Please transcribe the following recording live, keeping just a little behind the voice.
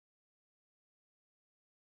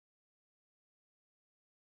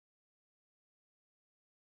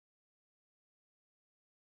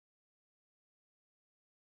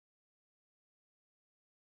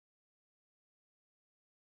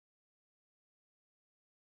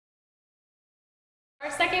Our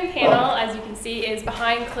second panel, as you can see, is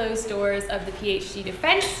behind closed doors of the PhD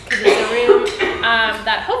defense, because it's a room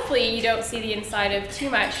that hopefully you don't see the inside of too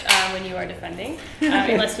much when you are defending,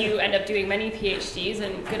 unless you end up doing many PhDs,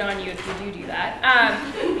 and good on you if you do that.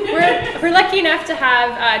 We're lucky enough to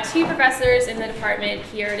have two professors in the department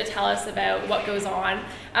here to tell us about what goes on,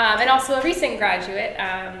 and also a recent graduate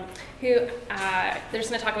who they're just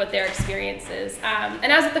going to talk about their experiences.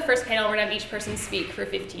 And as with the first panel, we're going to have each person speak for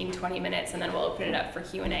 15-20 minutes, and then we'll open it up for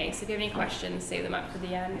Q&A. So if you have any questions, save them up for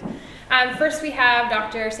the end. First, we have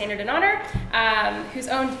Dr. Sandra Donater, whose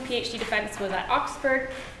own PhD defense was at Oxford.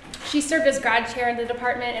 She served as grad chair in the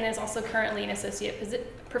department and is also currently an associate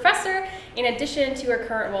professor, in addition to her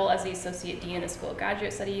current role as the associate dean in the School of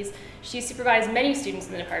Graduate Studies. She supervised many students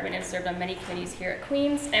in the department and served on many committees here at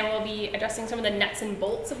Queen's, and will be addressing some of the nuts and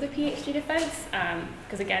bolts of the PhD defense,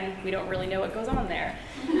 because again, we don't really know what goes on there.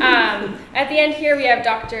 At the end here, we have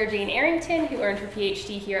Dr. Jane Arrington, who earned her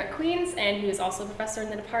PhD here at Queen's and who is also a professor in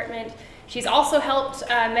the department. She's also helped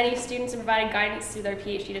many students in providing guidance through their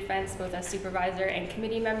PhD defense, both as supervisor and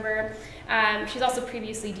committee member. She's also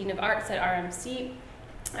previously Dean of Arts at RMC.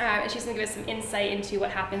 And she's going to give us some insight into what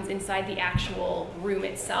happens inside the actual room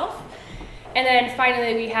itself. And then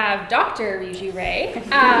finally, we have Dr. Riju Ray,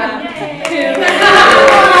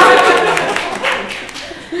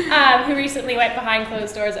 who recently went behind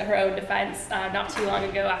closed doors at her own defense not too long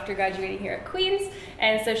ago after graduating here at Queen's.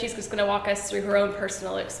 And so she's just going to walk us through her own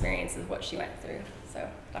personal experience of what she went through. So,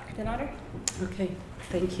 Dr. Donater. Okay,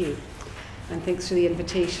 thank you. And thanks for the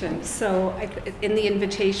invitation. So, in the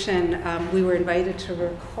invitation, we were invited to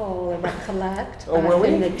recall or recollect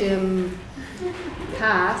in the dim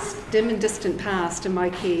and distant past, in my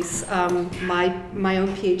case, my own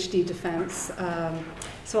PhD defense.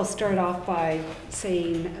 So I'll start off by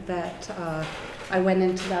saying that I went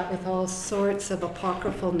into that with all sorts of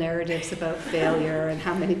apocryphal narratives about failure and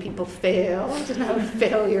how many people failed and how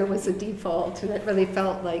failure was a default. And it really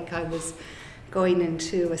felt like I was going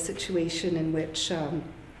into a situation in which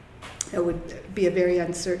it would be a very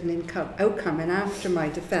uncertain outcome. And after my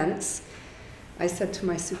defense, I said to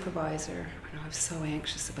my supervisor, I was so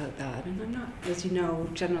anxious about that. And I'm not, as you know,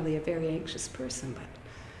 generally a very anxious person, but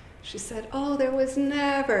she said, oh, there was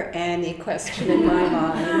never any question in my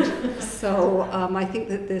mind. So I think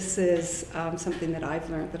that this is something that I've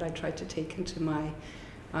learned that I try to take into my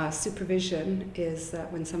supervision, is that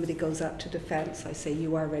when somebody goes up to defense, I say,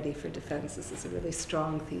 you are ready for defense. This is a really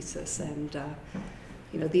strong thesis. And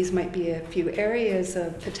you know, these might be a few areas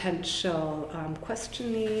of potential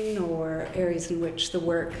questioning, or areas in which the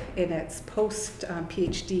work in its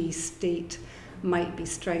post-PhD state might be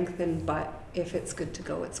strengthened, but if it's good to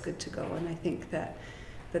go, it's good to go. And I think that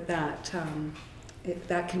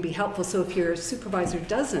can be helpful. So if your supervisor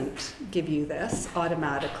doesn't give you this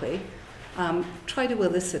automatically, try to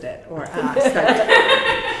elicit it or ask,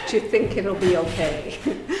 like, do you think it'll be okay?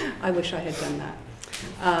 I wish I had done that.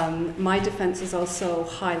 My defense is also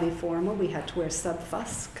highly formal. We had to wear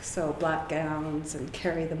sub-fusk, so black gowns, and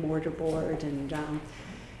carry the mortarboard,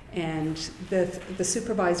 and the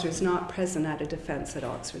supervisor is not present at a defense at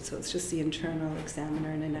Oxford, so it's just the internal examiner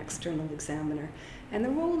and an external examiner. And the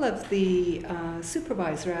role of the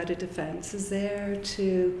supervisor at a defense is there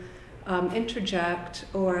to interject,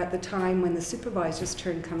 or at the time when the supervisor's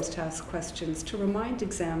turn comes to ask questions, to remind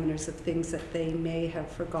examiners of things that they may have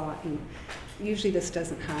forgotten. Usually this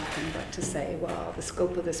doesn't happen, but to say, well, the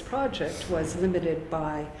scope of this project was limited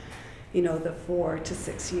by, you know, the 4 to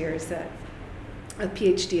 6 years that a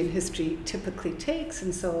PhD in history typically takes,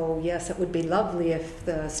 and so yes, it would be lovely if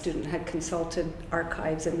the student had consulted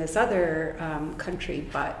archives in this other country,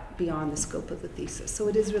 but beyond the scope of the thesis. So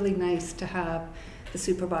it is really nice to have the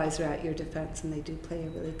supervisor at your defense, and they do play a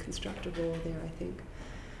really constructive role there, I think.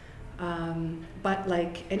 But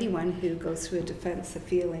like anyone who goes through a defense, the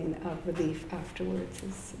feeling of relief afterwards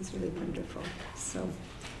is really wonderful. So,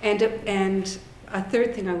 and a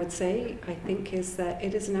third thing I would say, I think, is that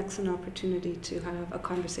it is an excellent opportunity to have a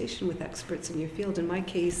conversation with experts in your field. In my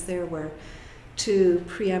case, there were two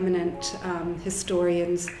preeminent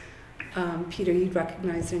historians. Peter, you'd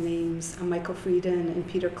recognize their names, Michael Frieden and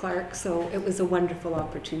Peter Clark. So it was a wonderful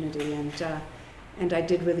opportunity, and I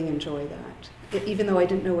did really enjoy that. Even though I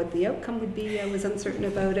didn't know what the outcome would be, I was uncertain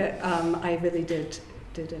about it, I really did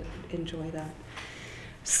enjoy that.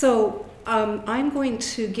 So I'm going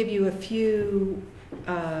to give you a few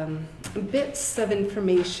bits of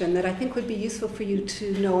information that I think would be useful for you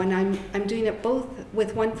to know, and I'm doing it both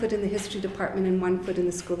with one foot in the history department and one foot in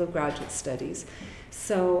the School of Graduate Studies.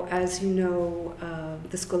 So as you know,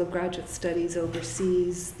 the School of Graduate Studies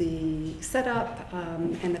oversees the setup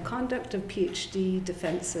and the conduct of PhD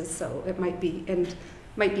defenses, so it might be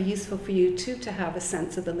useful for you too to have a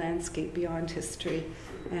sense of the landscape beyond history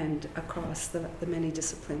and across the many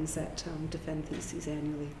disciplines that defend theses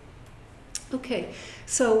annually. Okay,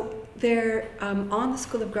 so there on the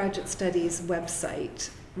School of Graduate Studies website,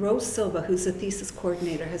 Rose Silva, who's a thesis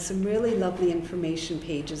coordinator, has some really lovely information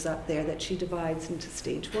pages up there that she divides into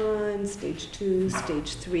stage 1, stage 2,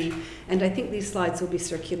 stage 3, and I think these slides will be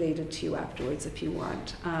circulated to you afterwards if you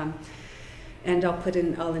want. And I'll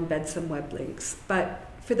embed some web links. But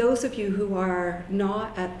for those of you who are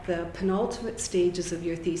not at the penultimate stages of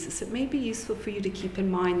your thesis, it may be useful for you to keep in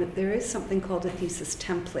mind that there is something called a thesis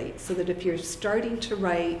template, so that if you're starting to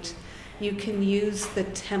write, you can use the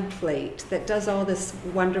template that does all this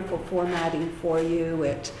wonderful formatting for you.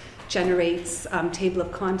 It generates table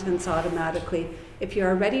of contents automatically. If you're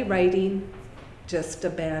already writing, just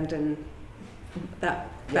abandon that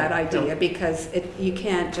idea, because you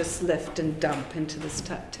can't just lift and dump into this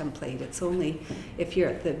template. It's only if you're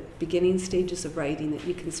at the beginning stages of writing that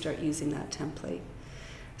you can start using that template.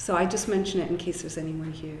 So I just mention it in case there's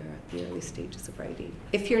anyone here at the early stages of writing.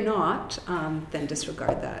 If you're not, then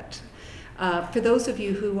disregard that. For those of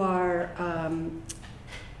you who are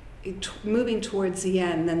moving towards the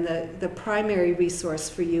end, then the primary resource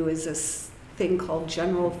for you is this thing called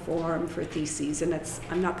General Form for Theses, and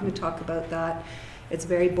I'm not going to talk about that. It's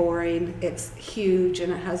very boring, it's huge,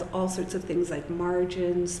 and it has all sorts of things like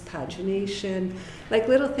margins, pagination, like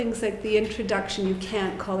little things like the introduction. You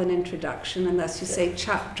can't call an introduction unless you say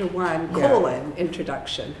chapter 1, colon,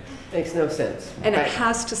 introduction. Makes no sense. And it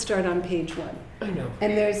has to start on page 1. I know.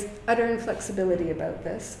 And there's utter inflexibility about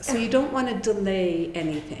this. So you don't want to delay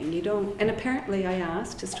anything. You don't, and apparently I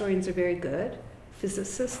asked, historians are very good,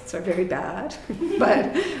 physicists are very bad,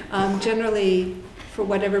 but generally, for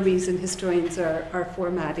whatever reason, historians are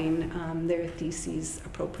formatting their theses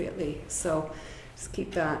appropriately. So just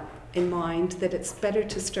keep that in mind, that it's better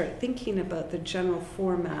to start thinking about the general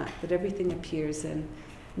format that everything appears in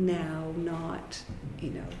now, not,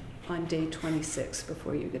 on day 26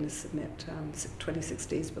 before you're going to submit, 26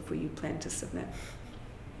 days before you plan to submit.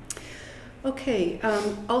 Okay,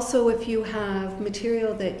 also if you have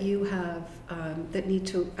material that you have that need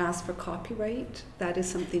to ask for copyright, that is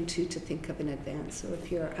something too to think of in advance. So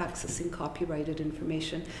if you're accessing copyrighted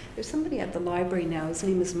information, there's somebody at the library now, his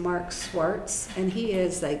name is Mark Swartz, and he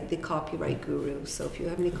is like the copyright guru. So if you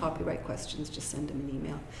have any copyright questions, just send him an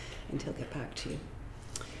email and he'll get back to you.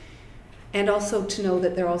 And also to know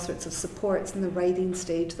that there are all sorts of supports in the writing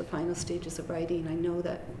stage, the final stages of writing. I know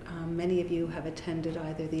that many of you have attended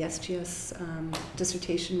either the SGS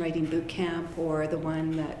dissertation writing boot camp or the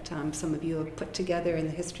one that some of you have put together in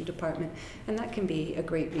the history department, and that can be a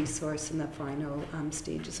great resource in the final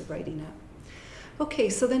stages of writing it. Okay,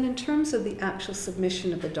 so then in terms of the actual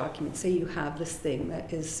submission of the document, say you have this thing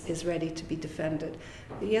that is ready to be defended,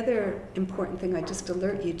 the other important thing I just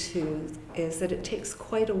alert you to is that it takes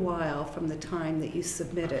quite a while from the time that you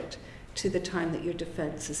submit it to the time that your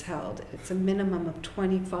defense is held. It's a minimum of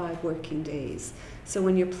 25 working days. So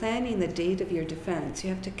when you're planning the date of your defense,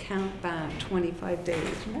 you have to count back 25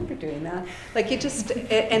 days. Remember doing that? Like you just,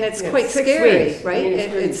 and it's quite scary, right?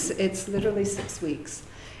 It's literally 6 weeks.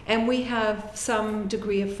 And we have some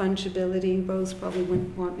degree of fungibility. Rose probably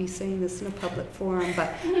wouldn't want me saying this in a public forum,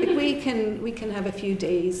 but like we can have a few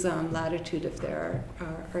days latitude if there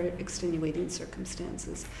are extenuating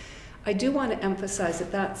circumstances. I do want to emphasize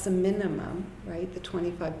that that's a minimum, right? The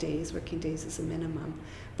 25 days, working days is a minimum.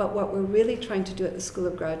 But what we're really trying to do at the School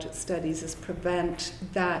of Graduate Studies is prevent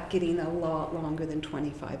that getting a lot longer than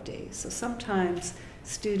 25 days. So sometimes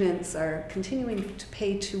students are continuing to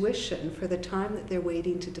pay tuition for the time that they're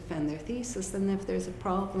waiting to defend their thesis, and if there's a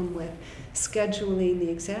problem with scheduling the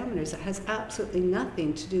examiners that has absolutely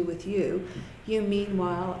nothing to do with you, you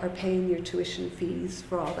meanwhile are paying your tuition fees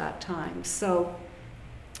for all that time. So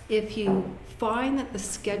if you find that the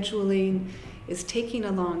scheduling is taking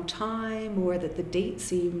a long time or that the date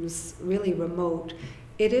seems really remote,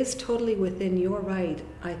 it is totally within your right,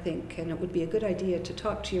 I think, and it would be a good idea to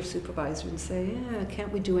talk to your supervisor and say,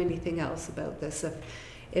 can't we do anything else about this?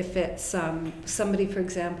 If it's somebody, for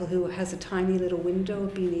example, who has a tiny little window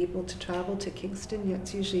of being able to travel to Kingston,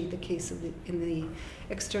 that's usually the case in the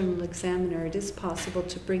external examiner, it is possible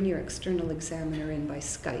to bring your external examiner in by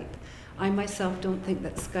Skype. I myself don't think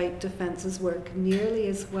that Skype defenses work nearly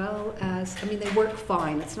as well as, I mean, they work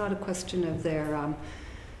fine. It's not a question of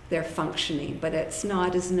their functioning, but it's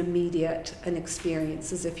not as an immediate an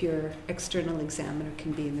experience as if your external examiner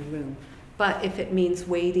can be in the room. But if it means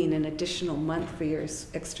waiting an additional month for your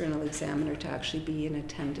external examiner to actually be in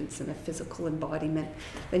attendance and a physical embodiment,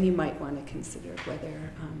 then you might want to consider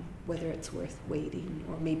whether it's worth waiting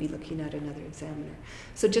or maybe looking at another examiner.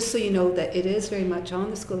 So just so you know that it is very much on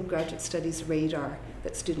the School of Graduate Studies radar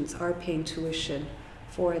that students are paying tuition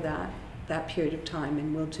for that period of time,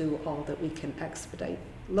 and we'll do all that we can expedite.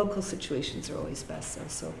 Local situations are always best,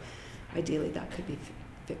 so ideally that could be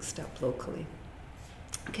fixed up locally.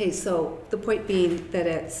 Okay, so the point being that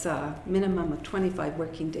it's a minimum of 25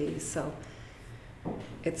 working days, so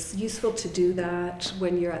it's useful to do that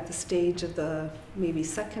when you're at the stage of the maybe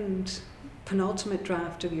second, penultimate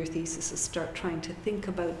draft of your thesis, is start trying to think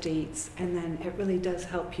about dates, and then it really does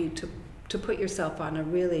help you to put yourself on a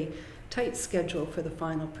really tight schedule for the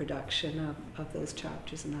final production of those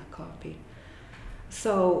chapters in that copy.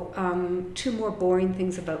 So 2 more boring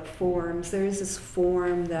things about forms. There is this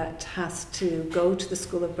form that has to go to the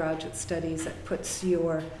School of Graduate Studies that puts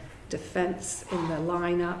your defense in the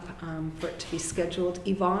lineup for it to be scheduled.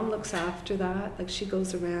 Yvonne looks after that. Like, she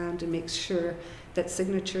goes around and makes sure that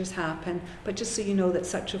signatures happen. But just so you know that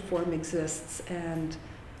such a form exists, and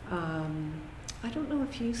I don't know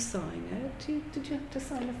if you sign it. Did you have to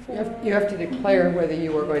sign a form? You have to declare whether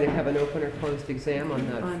you are going to have an open or closed exam on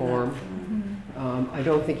that form. I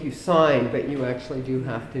don't think you sign, but you actually do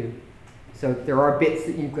have to. So there are bits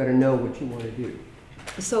that you've got to know what you want to do.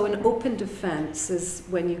 So an open defense is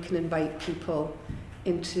when you can invite people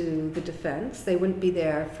into the defense. They wouldn't be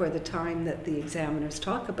there for the time that the examiners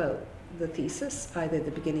talk about the thesis, either the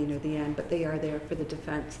beginning or the end, but they are there for the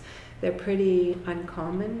defense. They're pretty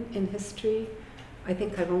uncommon in history. I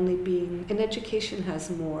think I've only been, in education has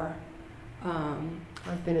more.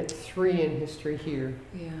 I've been at 3 in history here.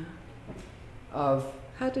 Yeah.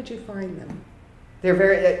 How did you find them? They're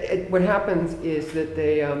very, what happens is that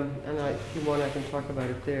they, and if you want I can talk about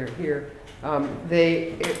it here,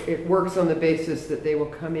 it works on the basis that they will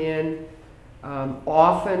come in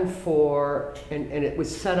often for, and it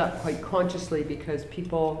was set up quite consciously because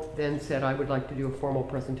people then said, I would like to do a formal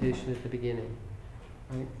presentation at the beginning,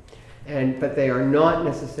 right? But they are not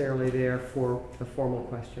necessarily there for the formal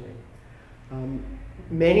questioning.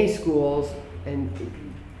 Many schools, and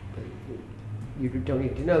you don't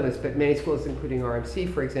need to know this, but many schools, including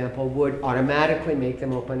RMC, for example, would automatically make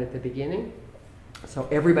them open at the beginning. So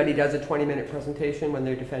everybody does a 20-minute presentation when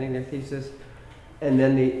they're defending their thesis, and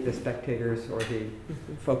then the spectators or the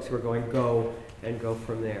folks who are going go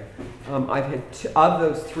from there. I've had of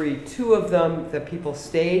those 3, 2 of them, the people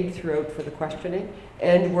stayed throughout for the questioning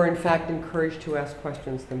and were in fact encouraged to ask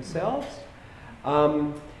questions themselves.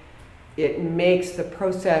 It makes the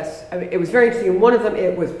process, I mean, it was very interesting. In one of them,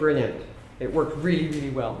 it was brilliant. It worked really, really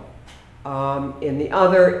well. In the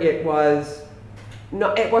other, it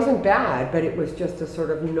wasn't bad, but it was just a sort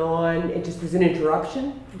of it just was an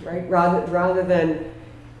interruption, right? Rather than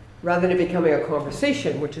it becoming a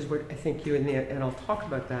conversation, which is what I think you, and I'll talk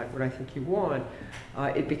about that, what I think you want,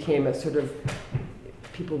 it became a sort of,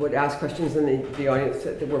 people would ask questions in the audience.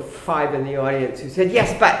 There were 5 in the audience who said,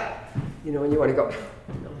 yes, but, and you want to go,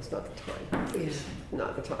 no, it's not the time, please,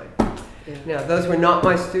 not the time. Yeah. Now, those were not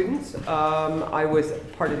my students. I was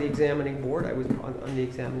part of the examining board. I was on the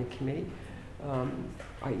examining committee,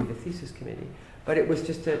 i.e. the thesis committee. But it was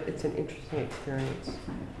just it's an interesting experience.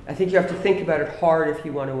 I think you have to think about it hard if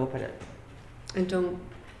you want to open it. And don't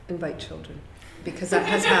invite children, because that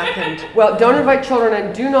has happened. Well, don't invite children,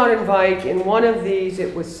 and do not invite. In one of these,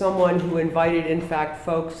 it was someone who invited, in fact,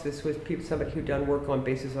 folks. This was somebody who'd done work on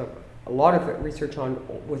basis of a lot of research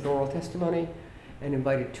with oral testimony, and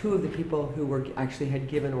invited 2 of the people who actually had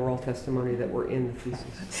given oral testimony that were in the thesis.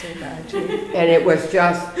 That's so bad. And it was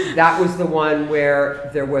just, that was the one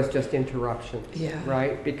where there was just interruptions,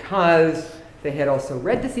 right? Because they had also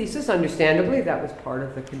read the thesis, understandably. That was part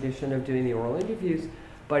of the condition of doing the oral interviews.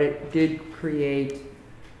 But it did create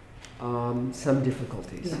some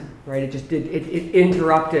difficulties, right? It just it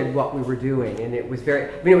interrupted what we were doing. And it was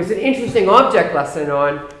it was an interesting object lesson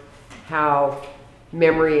on how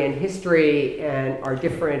memory and history are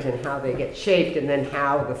different and how they get shaped, and then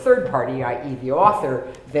how the third party, i.e. the author,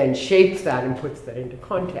 then shapes that and puts that into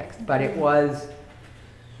context. But it was,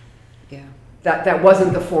 that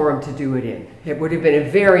wasn't the forum to do it in. It would have been a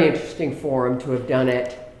very interesting forum to have done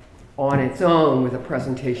it on its own with a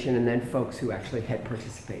presentation and then folks who actually had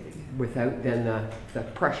participated, without then the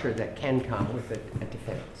pressure that can come with a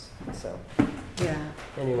defense. So,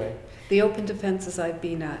 anyway. The open defenses I've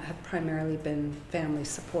been at have primarily been family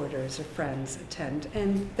supporters or friends attend.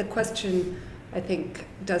 And the question, I think,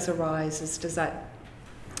 does arise is, does that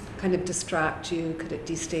kind of distract you? Could it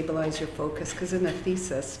destabilize your focus? Because in a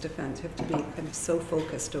thesis defense, you have to be kind of so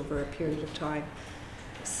focused over a period of time.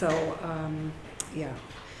 So, yeah.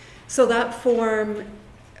 So that form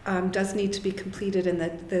does need to be completed, and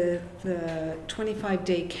the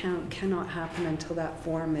 25-day count cannot happen until that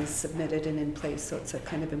form is submitted and in place, so it's a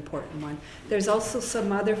kind of important one. There's also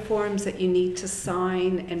some other forms that you need to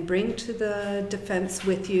sign and bring to the defense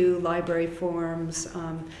with you, library forms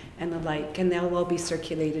and the like, and they'll all be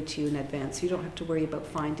circulated to you in advance. You don't have to worry about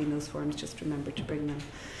finding those forms, just remember to bring them.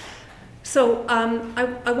 So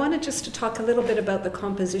I wanted just to talk a little bit about the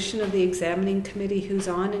composition of the examining committee, who's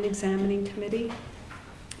on an examining committee,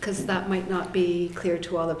 because that might not be clear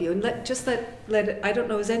to all of you. And I don't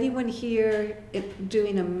know, is anyone here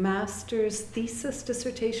doing a master's thesis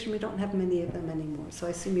dissertation? We don't have many of them anymore, so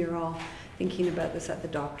I assume you're all thinking about this at the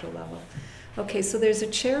doctoral level. Okay, so there's a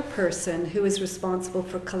chairperson who is responsible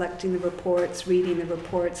for collecting the reports, reading the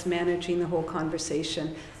reports, managing the whole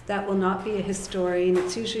conversation. That will not be a historian.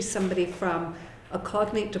 It's usually somebody from a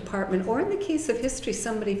cognate department, or in the case of history,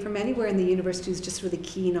 somebody from anywhere in the university who's just really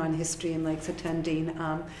keen on history and likes attending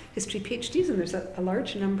history PhDs, and there's a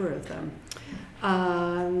large number of them.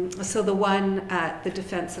 So the one at the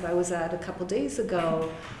defense that I was at a couple days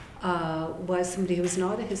ago was somebody who was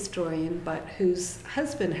not a historian, but whose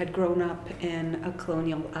husband had grown up in a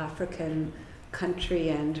colonial African country,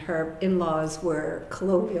 and her in-laws were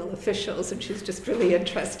colonial officials, and she's just really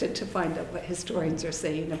interested to find out what historians are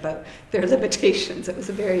saying about their limitations. It was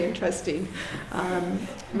a very interesting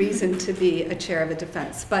reason to be a chair of a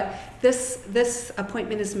defense. But this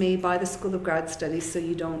appointment is made by the School of Grad Studies, so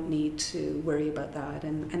you don't need to worry about that.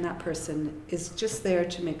 And that person is just there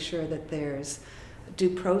to make sure that there's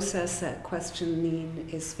due process, that questioning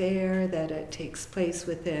is fair, that it takes place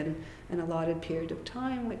within an allotted period of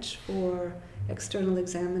time, which for external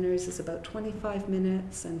examiners is about 25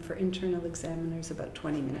 minutes, and for internal examiners about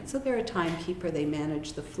 20 minutes. So they're a timekeeper. They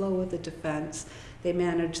manage the flow of the defense. They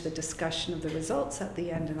manage the discussion of the results at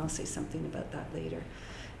the end, and I'll say something about that later.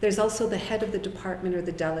 There's also the head of the department or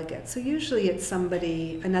the delegate. So usually it's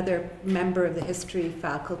somebody, another member of the history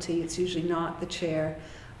faculty. It's usually not the chair,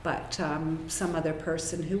 but some other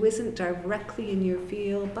person who isn't directly in your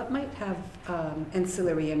field, but might have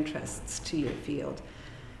ancillary interests to your field.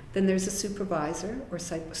 Then there's a supervisor or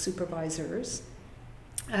supervisors,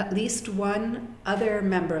 at least one other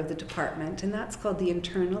member of the department, and that's called the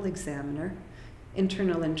internal examiner,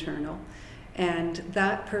 internal. And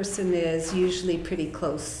that person is usually pretty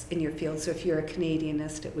close in your field. So if you're a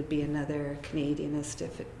Canadianist, it would be another Canadianist.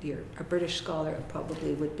 If you're a British scholar, it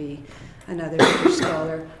probably would be another British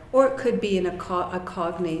scholar. Or it could be in a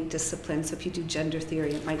cognate discipline. So if you do gender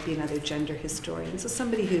theory, it might be another gender historian. So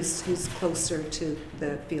somebody who's closer to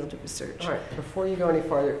the field of research. All right, before you go any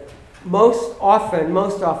farther, most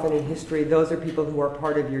often in history, those are people who are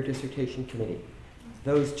part of your dissertation committee.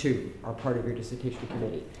 Those two are part of your dissertation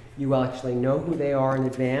committee. You will actually know who they are in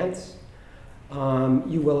advance.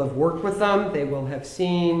 You will have worked with them. They will have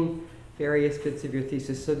seen various bits of your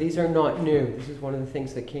thesis. So these are not new. This is one of the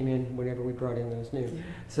things that came in whenever we brought in those new.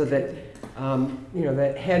 So that,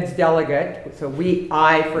 the head's delegate, so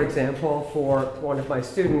I, for example, for one of my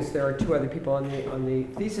students, there are two other people on the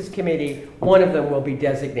thesis committee. One of them will be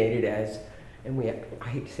designated as, and I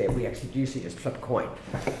hate to say it, we actually usually just flip a coin.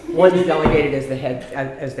 One's delegated as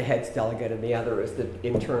the head's delegate, and the other is the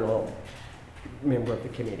internal member of the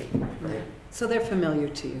committee. Right? So they're familiar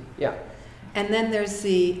to you. Yeah. And then there's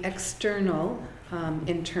the external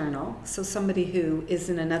internal, so somebody who is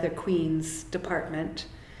in another Queen's department.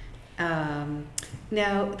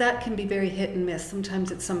 Now, that can be very hit and miss.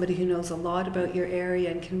 Sometimes it's somebody who knows a lot about your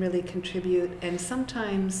area and can really contribute, and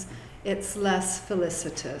sometimes it's less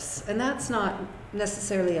felicitous. And that's not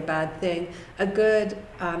necessarily a bad thing. A good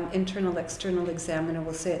external examiner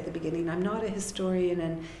will say at the beginning, I'm not a historian,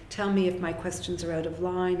 and tell me if my questions are out of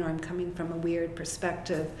line or I'm coming from a weird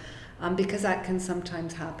perspective. Because that can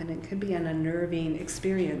sometimes happen. It can be an unnerving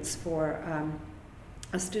experience for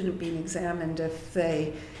a student being examined if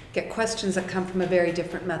they get questions that come from a very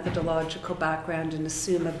different methodological background and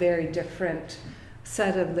assume a very different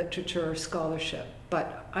set of literature or scholarship.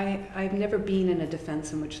 But I've never been in a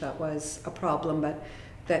defense in which that was a problem, but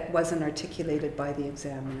that wasn't articulated by the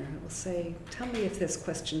examiner. It will say, tell me if this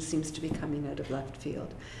question seems to be coming out of left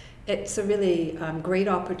field. It's a really great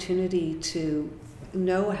opportunity to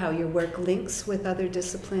know how your work links with other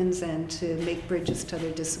disciplines and to make bridges to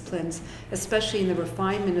other disciplines, especially in the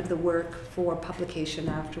refinement of the work for publication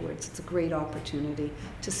afterwards. It's a great opportunity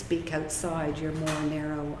to speak outside your more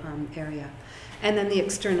narrow area. And then the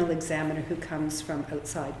external examiner who comes from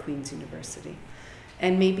outside Queen's University.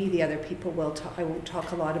 And maybe the other people will talk. I won't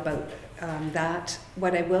talk a lot about that.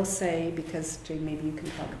 What I will say, because Jane, maybe you can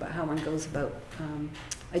talk about how one goes about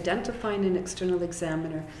identifying an external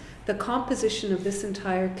examiner. The composition of this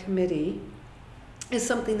entire committee is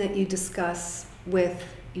something that you discuss with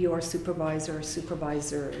your supervisor or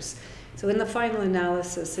supervisors. So in the final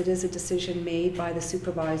analysis, it is a decision made by the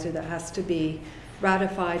supervisor that has to be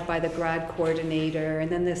ratified by the grad coordinator,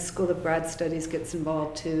 and then the School of Grad Studies gets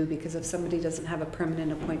involved too, because if somebody doesn't have a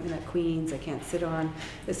permanent appointment at Queen's, they can't sit on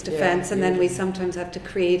this defense, and then we sometimes have to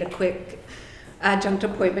create a quick adjunct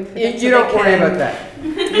appointment for them. You don't worry about that.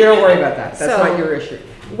 You don't worry about that. That's not your issue.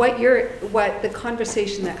 What the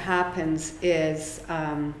conversation that happens is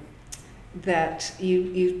that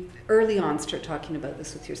you early on start talking about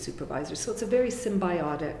this with your supervisor. So it's a very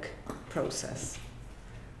symbiotic process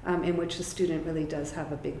in which the student really does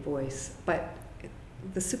have a big voice. But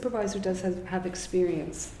the supervisor does have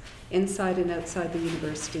experience inside and outside the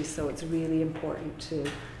university, so it's really important to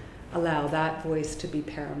allow that voice to be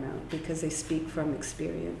paramount because they speak from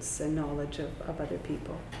experience and knowledge of other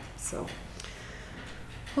people. So,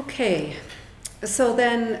 okay. So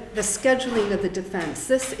then the scheduling of the defense.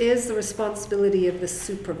 This is the responsibility of the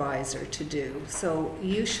supervisor to do. So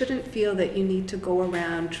you shouldn't feel that you need to go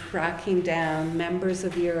around tracking down members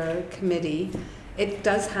of your committee. It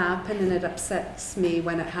does happen, and it upsets me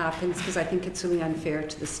when it happens because I think it's really unfair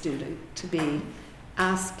to the student to be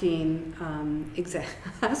asking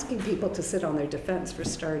asking people to sit on their defense, for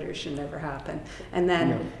starters, should never happen. And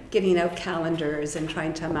then getting out calendars and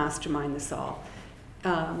trying to mastermind this all.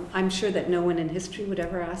 I'm sure that no one in history would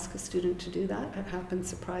ever ask a student to do that. It happens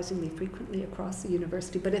surprisingly frequently across the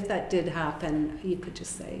university. But if that did happen, you could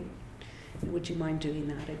just say, would you mind doing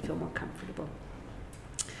that? I'd feel more comfortable.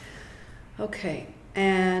 Okay,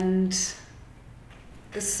 and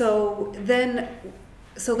so then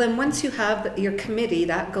once you have your committee,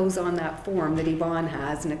 that goes on that form that Yvonne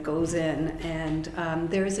has, and it goes in, and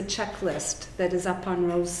there is a checklist that is up on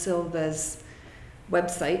Rose Silva's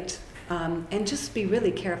website. And just be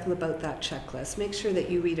really careful about that checklist. Make sure that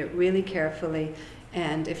you read it really carefully,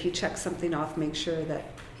 and if you check something off, make sure that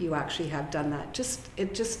you actually have done that.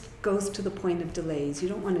 It just goes to the point of delays. You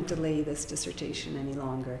don't want to delay this dissertation any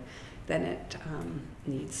longer than it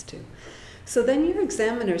needs to. So then your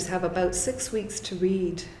examiners have about 6 weeks to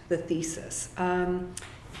read the thesis.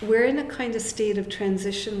 We're in a kind of state of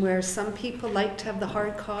transition where some people like to have the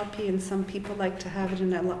hard copy and some people like to have it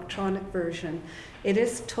in an electronic version. It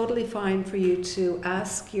is totally fine for you to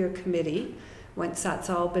ask your committee, once that's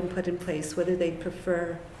all been put in place, whether they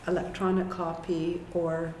prefer electronic copy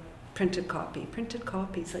or printed copy. Printed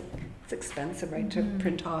copies, like, it's expensive, right, to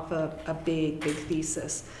print off a big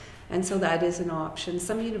thesis. And so that is an option.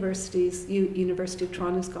 Some universities, University of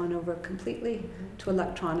Toronto has gone over completely to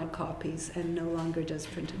electronic copies and no longer does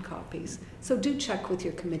printed copies. So do check with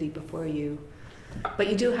your committee before but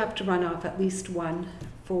you do have to run off at least one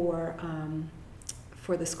for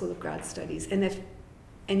the School of Grad Studies.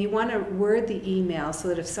 And you want to word the email so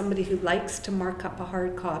that if somebody who likes to mark up a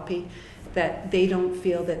hard copy, that they don't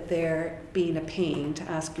feel that they're being a pain to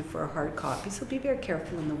ask you for a hard copy. So be very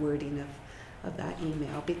careful in the wording of that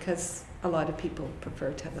email, because a lot of people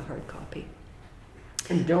prefer to have the hard copy.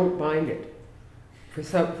 And don't bind it.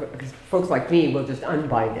 Because folks like me will just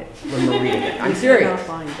unbind it when we're reading it. I'm serious. Do not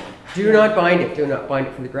bind it. Do not bind it. Do not bind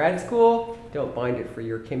it for the grad school. Don't bind it for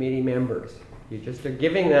your committee members. You just are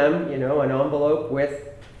giving them, an envelope with.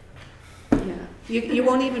 Yeah. You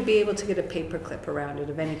won't even be able to get a paper clip around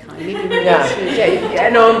it of any kind. Maybe an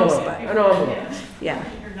envelope. An envelope. Yeah.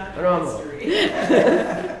 An envelope.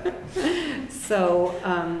 So,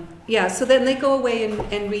 so then they go away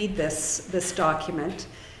and read this document,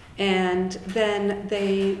 and then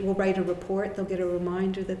they will write a report. They'll get a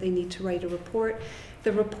reminder that they need to write a report.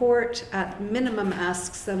 The report, at minimum,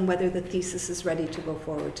 asks them whether the thesis is ready to go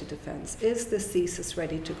forward to defense. Is this thesis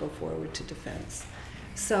ready to go forward to defense?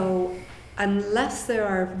 So, unless there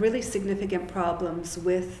are really significant problems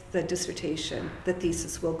with the dissertation, the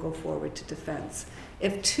thesis will go forward to defense.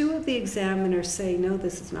 If 2 of the examiners say, no,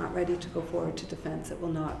 this is not ready to go forward to defense, it will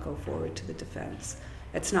not go forward to the defense.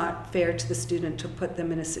 It's not fair to the student to put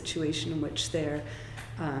them in a situation in which they're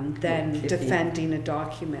then defending a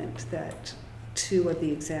document that 2 of the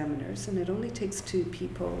examiners, and it only takes 2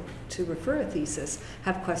 people to refer a thesis,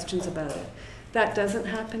 have questions about it. That doesn't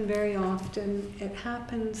happen very often. It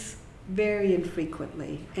happens very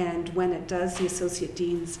infrequently, and when it does, the associate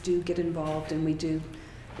deans do get involved, and we do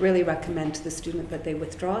really recommend to the student that they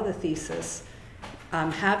withdraw the thesis,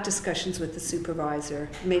 have discussions with the supervisor,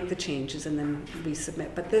 make the changes, and then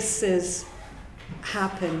resubmit. But this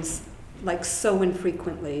happens like so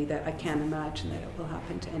infrequently that I can't imagine that it will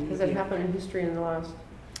happen to any of you. Has it happened in history in the last?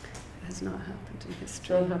 It has not happened in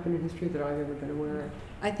history. It's not happened in history that I've ever been aware of.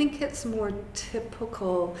 I think it's more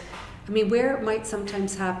typical. I mean, where it might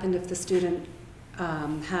sometimes happen if the student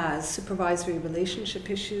has supervisory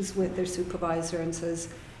relationship issues with their supervisor and says,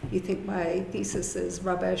 you think my thesis is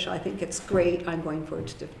rubbish, I think it's great, I'm going forward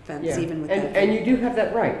to defense, even with that. And you do have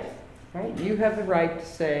that right? You have the right to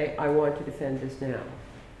say, I want to defend this now.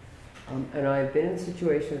 And I've been in a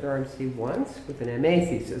situation at RMC once with an MA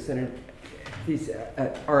thesis, and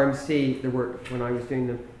at RMC, there were, when I was doing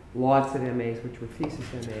them, lots of MAs, which were thesis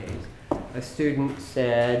MAs. A student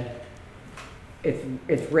said,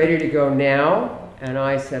 it's ready to go now, and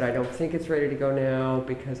I said, I don't think it's ready to go now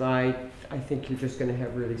because I think you're just going to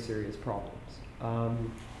have really serious problems.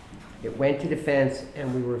 It went to defense,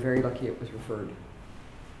 and we were very lucky it was referred.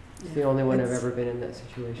 It's the only one I've ever been in that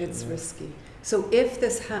situation. It's risky. So if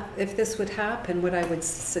this would happen, what I would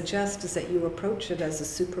suggest is that you approach it as a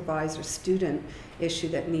supervisor-student issue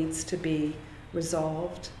that needs to be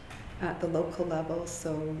resolved at the local level.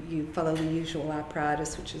 So you follow the usual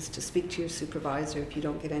apparatus, which is to speak to your supervisor. If you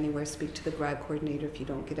don't get anywhere, speak to the grad coordinator. If you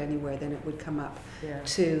don't get anywhere, then it would come up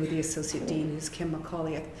to the associate dean, who's Kim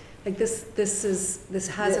McCauley. Like this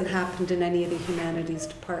hasn't happened in any of the humanities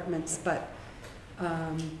departments, but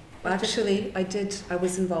actually I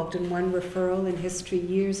was involved in one referral in history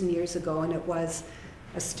years and years ago, and it was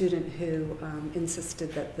a student who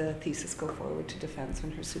insisted that the thesis go forward to defense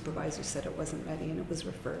when her supervisor said it wasn't ready, and it was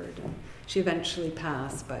referred, and she eventually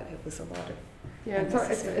passed, but it was a lot of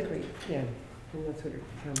unnecessary grief. Yeah, and that's what it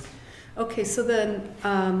becomes. Okay, so then,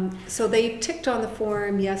 so they ticked on the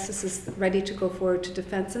form, yes, this is ready to go forward to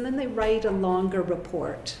defense, and then they write a longer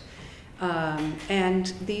report.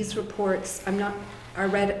 And these reports, are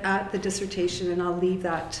read at the dissertation, and I'll leave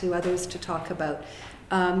that to others to talk about.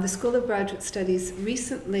 The School of Graduate Studies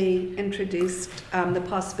recently introduced the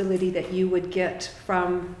possibility that you would get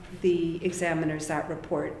from the examiners that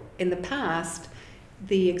report. In the past,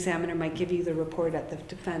 the examiner might give you the report at the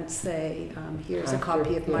defense, say, here's a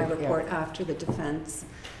copy of my report after the defense.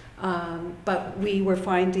 But we were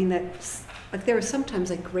finding that there are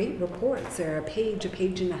sometimes great reports. They're a page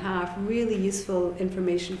and a half, really useful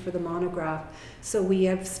information for the monograph. So we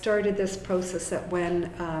have started this process that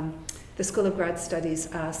when the School of Grad Studies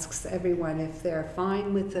asks everyone if they're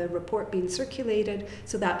fine with the report being circulated,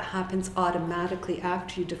 so that happens automatically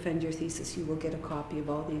after you defend your thesis. You will get a copy of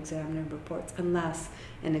all the examiner reports, unless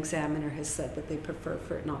an examiner has said that they prefer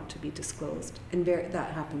for it not to be disclosed. And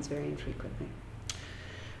that happens very infrequently.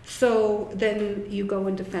 So then you go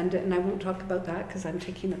and defend it, and I won't talk about that because I'm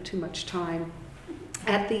taking up too much time.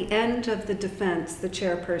 At the end of the defense, the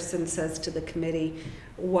chairperson says to the committee,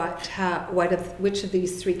 which of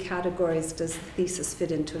these three categories does the thesis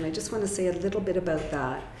fit into? And I just want to say a little bit about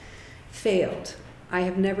that. Failed. I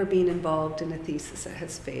have never been involved in a thesis that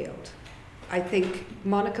has failed. I think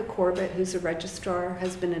Monica Corbett, who's a registrar,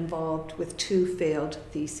 has been involved with 2 failed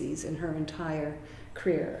theses in her entire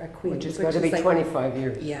career at Queen's. Which has got to be 25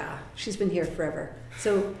 years. Yeah, she's been here forever.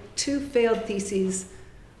 So 2 failed theses.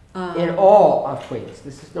 In all of Queen's.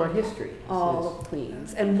 This is not history. All of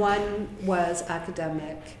Queen's. And one was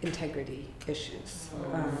academic integrity issues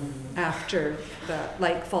after the,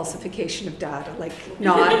 falsification of data,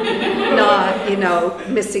 not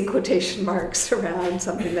missing quotation marks around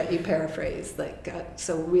something that you paraphrase,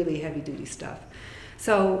 so really heavy duty stuff.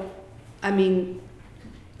 So, I mean,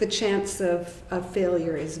 the chance of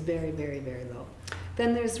failure is very, very, very low.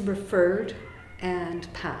 Then there's referred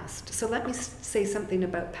and passed. So let me say something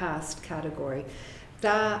about passed category.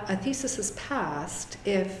 A thesis is passed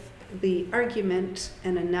if the argument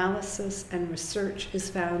and analysis and research is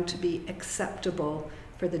found to be acceptable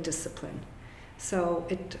for the discipline. So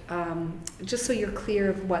it, just so you're clear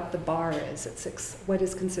of what the bar is, it's what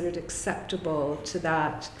is considered acceptable to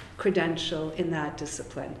that credential in that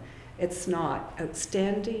discipline. It's not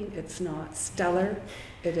outstanding, it's not stellar,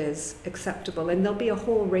 it is acceptable. And there'll be a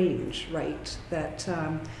whole range, right, that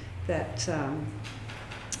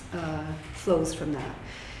flows from that.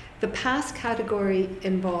 The pass category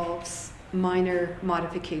involves minor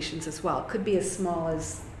modifications as well. It could be as small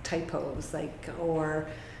as typos, or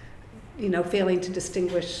failing to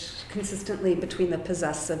distinguish consistently between the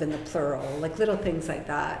possessive and the plural, little things like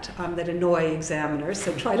that that annoy examiners,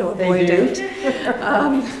 so try to avoid it.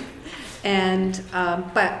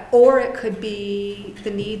 Or it could be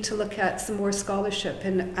the need to look at some more scholarship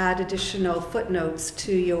and add additional footnotes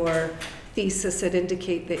to your thesis that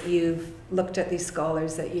indicate that you've looked at these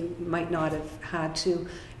scholars that you might not have had to.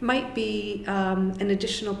 Might be an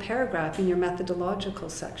additional paragraph in your methodological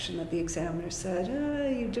section that the examiner said,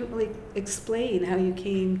 you didn't really explain how you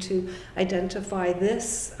came to identify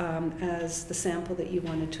this as the sample that you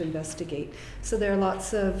wanted to investigate. So there are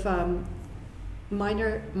lots of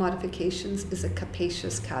minor modifications is a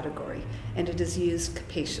capacious category, and it is used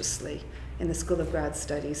capaciously in the School of Grad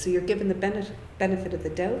Studies. So you're given the benefit of the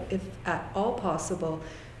doubt. If at all possible,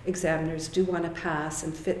 examiners do want to pass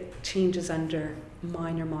and fit changes under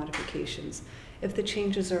minor modifications. If the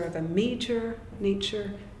changes are of a major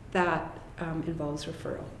nature, that involves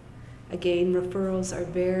referral. Again, referrals are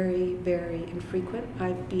very, very infrequent.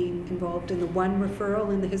 I've been involved in the one referral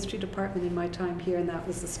in the history department in my time here, and that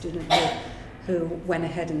was the student who went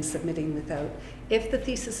ahead and submitting without. If the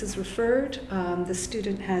thesis is referred, the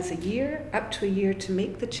student has a year, up to a year, to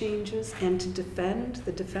make the changes and to defend.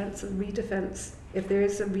 The defense and redefense, if there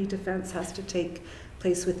is a redefense, has to take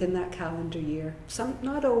place within that calendar year.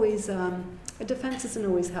 Not always, a defense isn't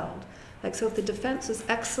always held. Like, so if the defense was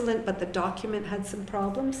excellent but the document had some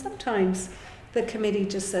problems, sometimes the committee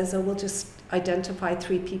just says, oh, we'll just identify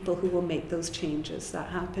 3 people who will make those changes. That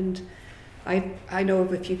happened. I know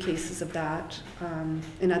of a few cases of that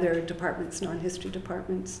in other departments, non-history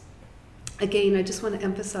departments. Again, I just want to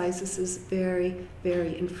emphasize this is very,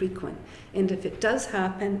 very infrequent. And if it does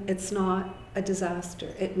happen, it's not a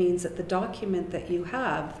disaster. It means that the document that you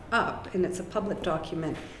have up, and it's a public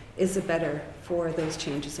document, is a better for those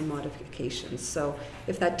changes and modifications. So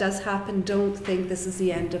if that does happen, don't think this is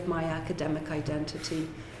the end of my academic identity.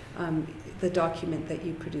 The document that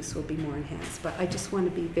you produce will be more enhanced. But I just want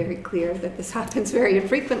to be very clear that this happens very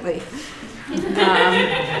infrequently.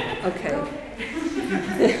 Okay.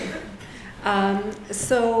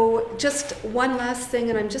 So just one last thing,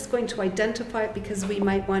 and I'm just going to identify it because we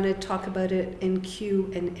might want to talk about it in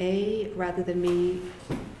Q&A rather than me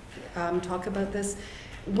talk about this.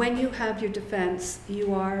 When you have your defense,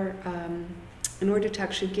 you are, in order to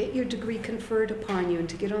actually get your degree conferred upon you and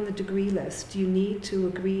to get on the degree list, you need to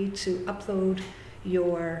agree to upload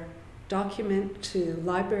your document to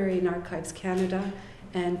Library and Archives Canada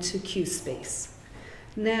and to QSpace.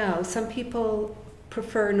 Now, some people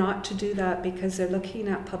prefer not to do that because they're looking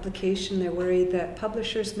at publication. They're worried that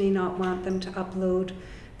publishers may not want them to upload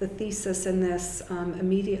the thesis in this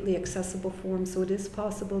immediately accessible form. So it is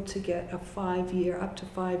possible to get a 5-year, up to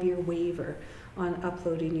 5-year waiver on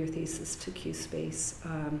uploading your thesis to QSpace.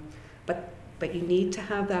 But you need to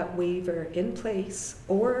have that waiver in place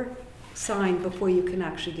or signed before you can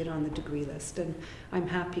actually get on the degree list. And I'm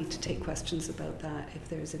happy to take questions about that if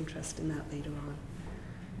there's interest in that later on.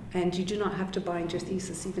 And you do not have to bind your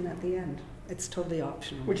thesis even at the end. It's totally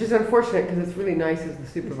optional. Which is unfortunate because it's really nice as the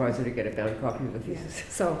supervisor to get a bound copy of the thesis.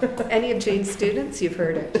 Yes. So any of Jane's students, you've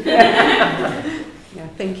heard it. Yeah,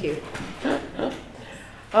 thank you.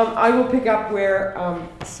 I will pick up where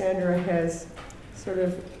Sandra has sort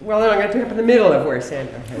of, well, no, I'm going to pick up in the middle of where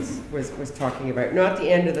Sandra was talking about. Not the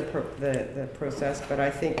end of the process, but I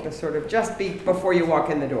think the sort of just before you walk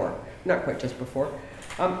in the door. Not quite just before.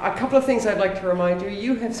 A couple of things I'd like to remind you.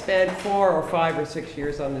 You have spent 4 or 5 or 6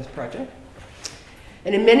 years on this project.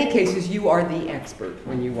 And in many cases, you are the expert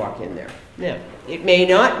when you walk in there. Now, it may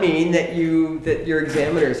not mean that your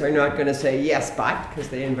examiners are not going to say yes, but, because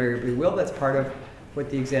they invariably will. That's part of what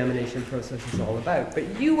the examination process is all about.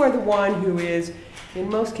 But you are the one who is, in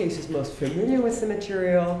most cases, most familiar with the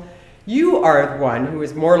material. You are the one who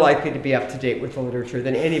is more likely to be up to date with the literature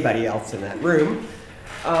than anybody else in that room.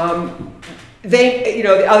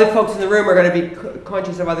 The other folks in the room are going to be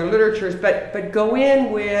conscious of other literatures, but go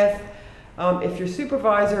in with, if your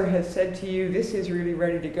supervisor has said to you, this is really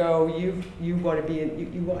ready to go, you want to be,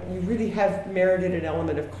 you really have merited an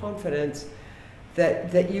element of confidence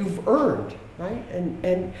that you've earned, right?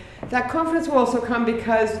 And that confidence will also come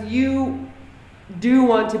because you do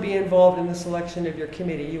want to be involved in the selection of your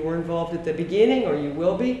committee. You were involved at the beginning, or you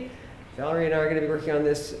will be. Valerie and I are going to be working on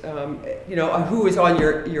this, who is on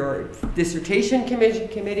your dissertation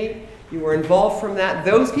committee. You were involved from that.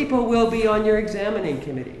 Those people will be on your examining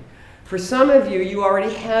committee. For some of you, you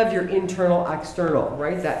already have your internal, external,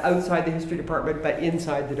 right? That outside the history department, but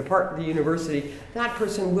inside the university. That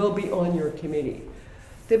person will be on your committee.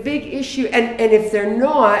 The big issue, and if they're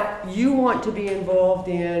not, you want to be involved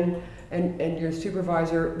in, and your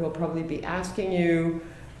supervisor will probably be asking you,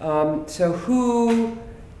 so who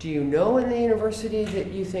do you know in the university that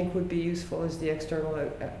you think would be useful as the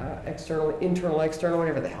internal, external,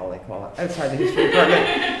 whatever the hell they call it, outside the history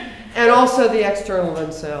department, and also the external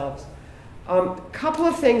themselves. Couple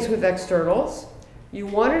of things with externals. You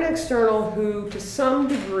want an external who, to some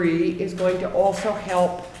degree, is going to also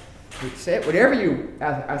help say it, whatever your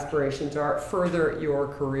aspirations are, further your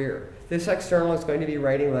career. This external is going to be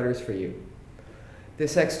writing letters for you.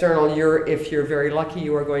 This external, if you're very lucky,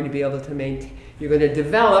 you are going to be able to maintain, you're going to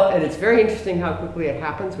develop, and it's very interesting how quickly it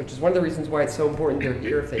happens, which is one of the reasons why it's so important they're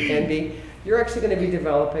here if they can be. You're actually going to be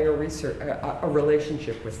developing a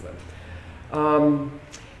relationship with them.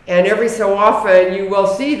 And every so often you will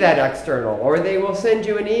see that external, or they will send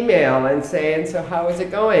you an email and say, and so how is it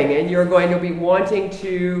going? And you're going to be wanting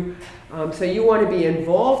to, so you want to be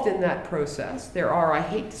involved in that process. There are, I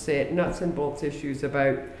hate to say it, nuts and bolts issues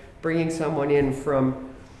about bringing someone in from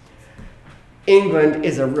England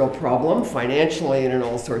is a real problem financially and in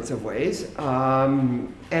all sorts of ways.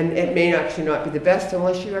 And it may actually not be the best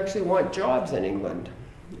unless you actually want jobs in England.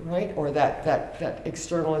 Right? Or that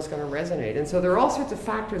external is going to resonate. And so there are all sorts of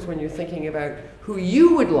factors when you're thinking about who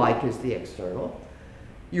you would like as the external.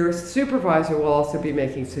 Your supervisor will also be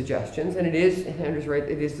making suggestions, and it is, Andrew's right,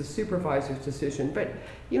 it is the supervisor's decision. But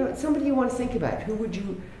you know, it's somebody you want to think about. Who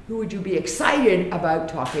would you be excited about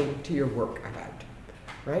talking to your work about?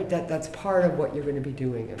 Right? That's part of what you're going to be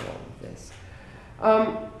doing in all of this.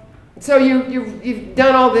 So you've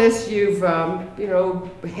done all this, you've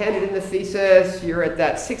handed in the thesis, you're at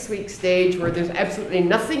that 6-week stage where there's absolutely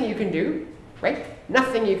nothing you can do, right?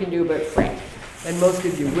 Nothing you can do but fret. And most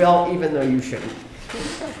of you will, even though you shouldn't.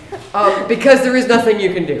 Because there is nothing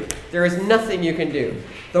you can do. There is nothing you can do.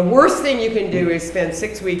 The worst thing you can do is spend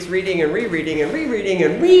 6 weeks reading and rereading and rereading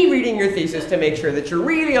and rereading your thesis to make sure that you're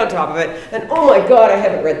really on top of it. And oh my God, I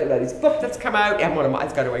haven't read the latest book that's come out, and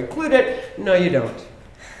I've got to include it. No, you don't.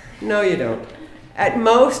 No, you don't. At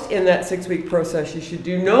most, in that 6-week process, you should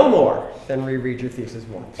do no more than reread your thesis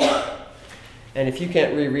once. And if you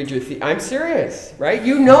can't reread your thesis, I'm serious, right?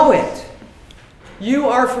 You know it. You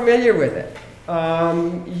are familiar with it.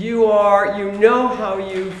 You know how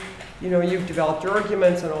you've developed your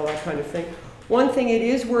arguments and all that kind of thing. One thing it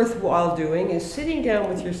is worthwhile doing is sitting down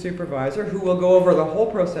with your supervisor, who will go over the whole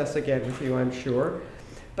process again with you, I'm sure,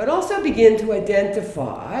 but also begin to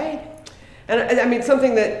identify. And I mean,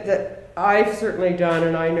 something that I've certainly done,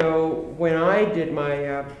 and I know when I did my,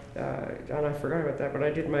 and I forgot about that, when I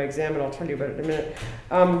did my exam, and I'll tell you about it in a minute.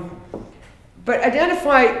 But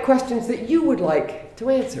identify questions that you would like to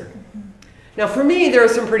answer. Now, for me, there are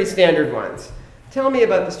some pretty standard ones. Tell me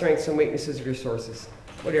about the strengths and weaknesses of your sources,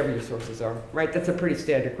 whatever your sources are, right? That's a pretty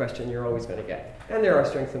standard question you're always going to get. And there are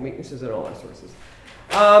strengths and weaknesses in all our sources.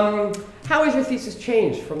 How has your thesis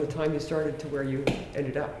changed from the time you started to where you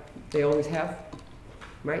ended up? They always have,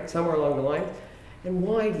 right? Somewhere along the line. And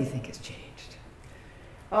why do you think it's changed?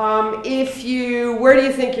 Where do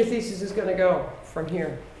you think your thesis is going to go from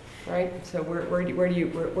here, right? So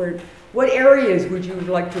what areas would you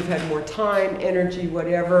like to have had more time, energy,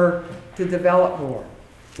 whatever, to develop more?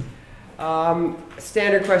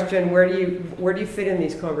 Standard question: where do you fit in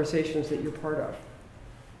these conversations that you're part of,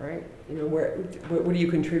 right? You know, what are you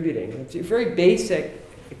contributing? It's very basic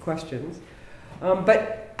questions,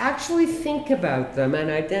 but actually think about them and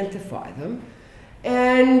identify them.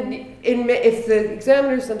 And if the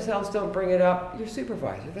examiners themselves don't bring it up, your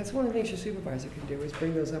supervisor. That's one of the things your supervisor can do, is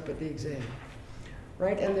bring those up at the exam,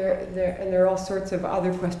 right? And there are all sorts of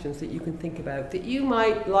other questions that you can think about that you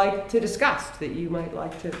might like to discuss, that you might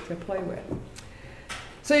like to play with.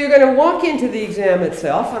 So you're going to walk into the exam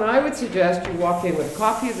itself, and I would suggest you walk in with a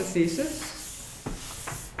copy of the thesis,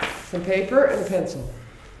 some paper, and a pencil.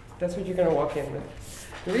 That's what you're going to walk in with.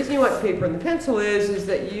 The reason you want the paper and the pencil is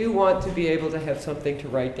that you want to be able to have something to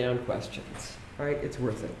write down questions, right? It's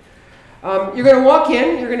worth it. You're going to walk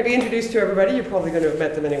in, you're going to be introduced to everybody. You're probably going to have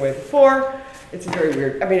met them anyway before. It's a very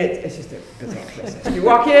weird, I mean, it's just a bizarre process. You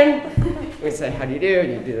walk in, we say, how do you do?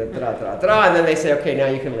 And you do the da-da-da-da-da, and then they say, okay, now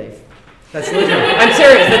you can leave. That's literally, I'm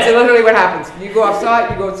serious, that's literally what happens. You go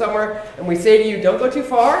outside, you go somewhere, and we say to you, don't go too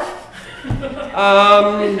far.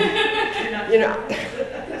 You know,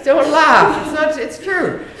 don't laugh, it's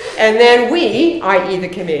true. And then we, i.e. the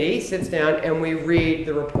committee, sits down and we read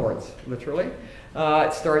the reports, literally.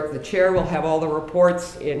 The chair will have all the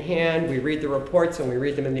reports in hand. We read the reports and we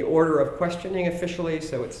read them in the order of questioning officially.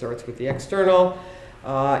 So it starts with the external,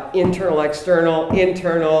 internal, external,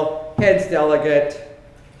 heads delegate,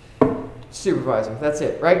 supervisor. That's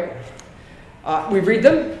it, right? We read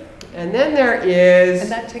them, and then there is...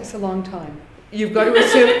 And that takes a long time. You've got to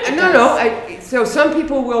assume... So some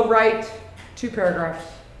people will write 2 paragraphs,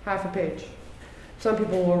 half a page. Some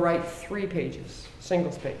people will write 3 pages,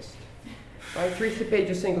 single-spaced. Right? 3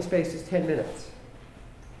 pages single-spaced is 10 minutes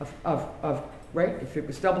of right? If it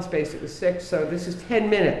was double-spaced, it was 6. So this is 10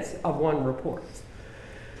 minutes of one report.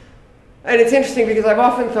 And it's interesting because I've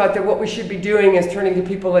often thought that what we should be doing is turning to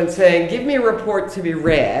people and saying, give me a report to be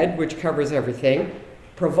read, which covers everything.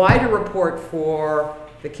 Provide a report for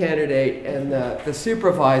the candidate and the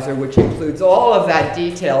supervisor, which includes all of that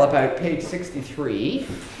detail about page 63.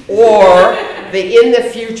 Or in the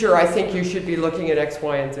future, I think you should be looking at X,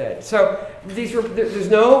 Y, and Z. So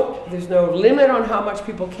there's no limit on how much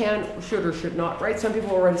people can, should, or should not write. Some people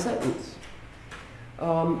will write a sentence.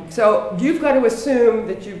 So you've got to assume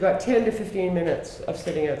that you've got 10 to 15 minutes of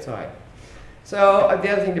sitting outside. So the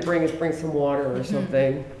other thing to bring is bring some water or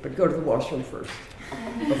something, but go to the washroom first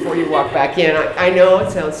before you walk back in. I know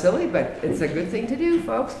it sounds silly, but it's a good thing to do,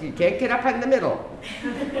 folks. You can't get up in the middle,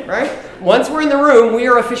 right? Once we're in the room, we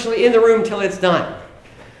are officially in the room till it's done.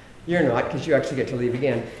 You're not, because you actually get to leave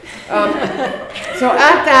again. So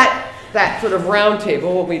at that sort of round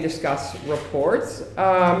table, when we discuss reports,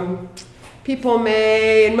 people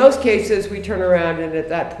may, in most cases, we turn around and at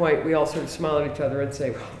that point we all sort of smile at each other and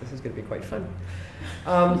say, well, this is going to be quite fun.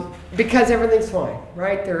 Because everything's fine,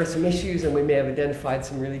 right? There are some issues and we may have identified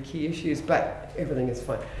some really key issues, but everything is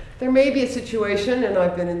fine. There may be a situation, and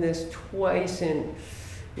I've been in this twice in,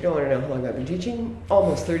 you don't want to know how long I've been teaching,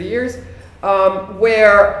 almost 30 years,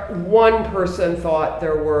 where one person thought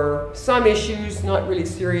there were some issues, not really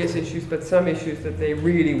serious issues, but some issues that they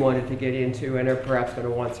really wanted to get into and are perhaps going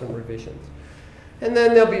to want some revisions. And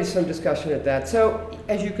then there'll be some discussion at that. So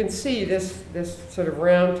as you can see, this sort of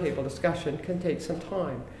roundtable discussion can take some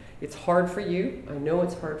time. It's hard for you. I know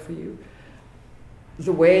it's hard for you.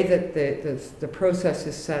 The way that the process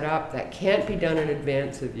is set up, that can't be done in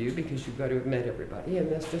advance of you because you've got to have met everybody,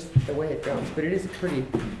 and that's just the way it goes. But it's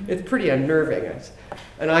pretty unnerving.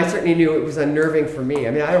 And I certainly knew it was unnerving for me.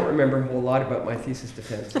 I mean, I don't remember a whole lot about my thesis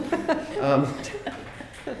defense.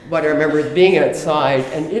 What I remember is being outside,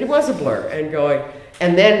 and it was a blur, and going,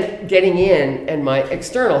 and then getting in, and my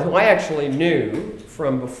external, who I actually knew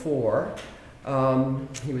from before,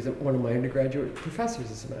 he was one of my undergraduate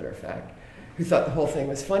professors, as a matter of fact, who thought the whole thing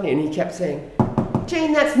was funny, and he kept saying,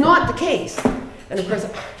 Jane, that's not the case. And of course,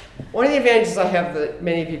 one of the advantages I have that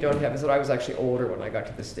many of you don't have is that I was actually older when I got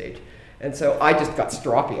to this stage. And so I just got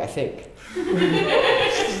stroppy, I think.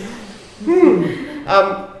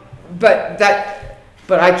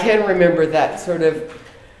 But I can remember that sort of,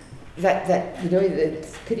 that you know, the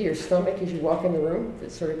pit of your stomach as you walk in the room,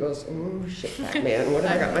 that sort of goes, oh, shit, man, what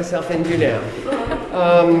have I got myself into now?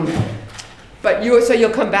 So you'll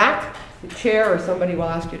come back, the chair or somebody will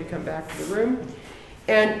ask you to come back to the room.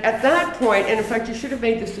 And at that point, and in fact, you should have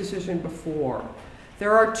made this decision before,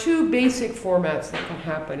 there are two basic formats that can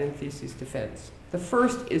happen in thesis defense. The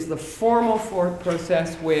first is the formal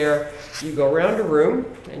process where you go around a room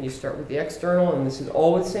and you start with the external, and this is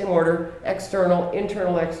all the same order: external,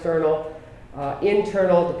 internal, internal,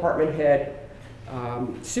 department head,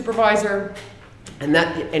 supervisor, and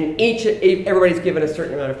everybody's given a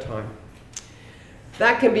certain amount of time.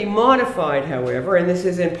 That can be modified, however, and this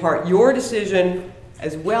is in part your decision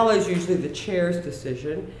as well as usually the chair's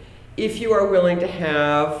decision, if you are willing to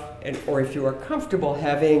have, or if you are comfortable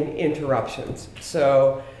having interruptions.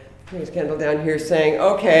 So here's Kendall down here saying,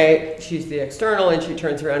 okay, she's the external, and she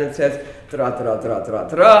turns around and says,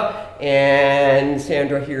 da-da-da-da-da-da-da-da, and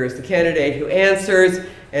Sandra here is the candidate who answers,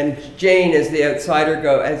 and Jane as the outsider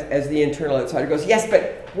as the internal outsider goes, yes,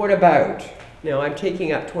 but what about? Now I'm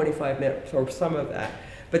taking up 25 minutes or some of that,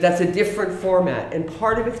 but that's a different format, and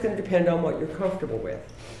part of it's going to depend on what you're comfortable with.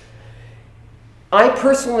 I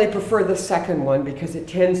personally prefer the second one because it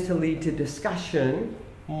tends to lead to discussion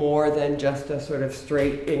more than just a sort of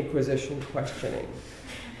straight inquisition questioning.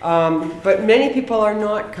 But many people are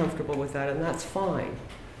not comfortable with that, and that's fine.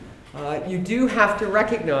 You do have to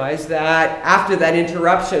recognize that after that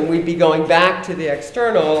interruption, we'd be going back to the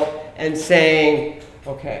external and saying,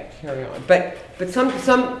 okay, carry on. But some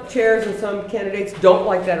chairs and some candidates don't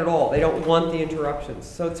like that at all. They don't want the interruptions.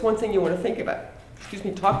 So it's one thing you want to think about.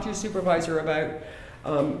 Talk to your supervisor about,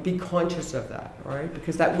 be conscious of that, right?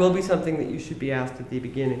 Because that will be something that you should be asked at the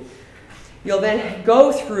beginning. You'll then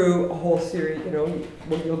go through a whole series,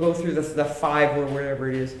 you'll go through the 5 or whatever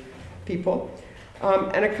it is, people.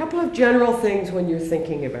 And a couple of general things when you're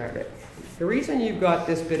thinking about it. The reason you've got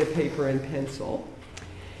this bit of paper and pencil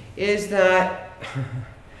is that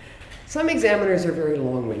some examiners are very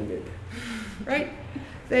long-winded, right?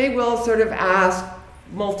 They will sort of ask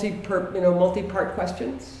multi-part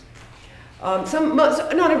questions. This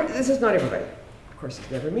is not everybody. Of course,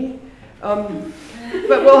 it's never me.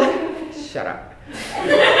 But shut up.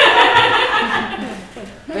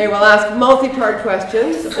 They will ask multi-part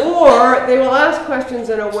questions, or they will ask questions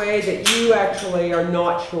in a way that you actually are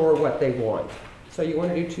not sure what they want. So you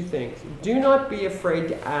want to do 2 things. Do not be afraid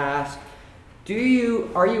to ask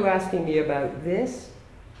Are you asking me about this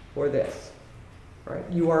or this? Right?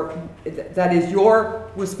 That is your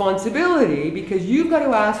responsibility, because you've got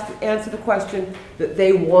to answer the question that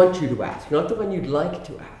they want you to ask, not the one you'd like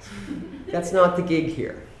to ask. That's not the gig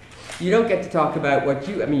here. You don't get to talk about what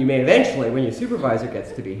you may eventually when your supervisor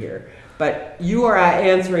gets to be here, but you are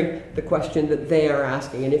answering the question that they are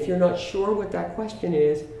asking. And if you're not sure what that question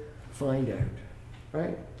is, find out,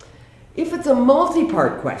 right? If it's a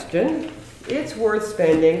multi-part question, it's worth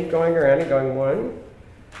spending going around and going 1,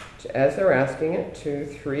 as they're asking it, 2,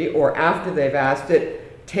 3, or after they've asked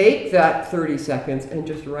it, take that 30 seconds and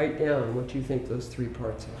just write down what you think those 3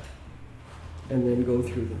 parts are, and then go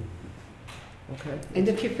through them. Okay. And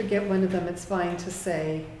if you forget one of them, it's fine to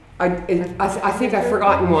say. I think I've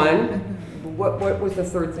forgotten one. What was the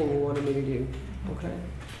third thing you wanted me to do? Okay.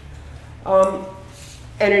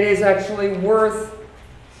 And it is actually worth,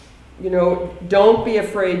 don't be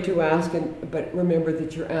afraid to ask, but remember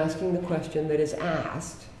that you're asking the question that is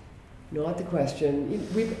asked, not the question.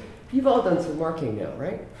 You've all done some marking now,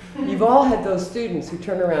 right? You've all had those students who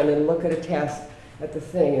turn around and look at a test, at the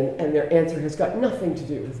thing, and their answer has got nothing to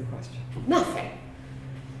do with the question. Nothing.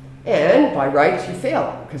 And by rights, you fail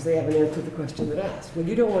them because they haven't answered the question that asked. Well,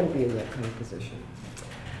 you don't want to be in that kind of position.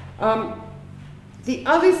 The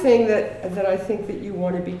other thing that I think that you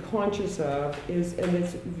want to be conscious of is, and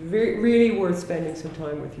it's really worth spending some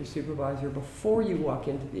time with your supervisor before you walk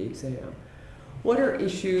into the exam, what are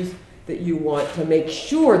issues that you want to make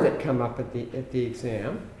sure that come up at the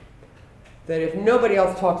exam, that if nobody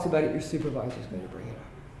else talks about it, your supervisor is going to bring it up.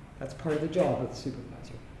 That's part of the job of the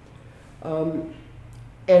supervisor.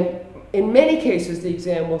 And in many cases, the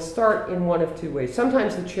exam will start in one of 2 ways.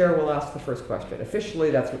 Sometimes the chair will ask the first question. Officially,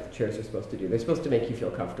 that's what the chairs are supposed to do. They're supposed to make you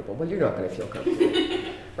feel comfortable. Well, you're not going to feel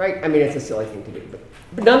comfortable, right? It's a silly thing to do.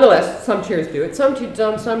 But nonetheless, some chairs do it. Some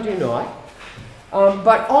do not.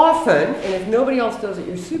 But often, and if nobody else does it,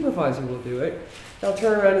 your supervisor will do it. They'll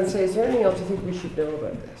turn around and say, is there anything else you think we should know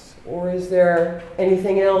about this? Or is there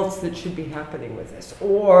anything else that should be happening with this?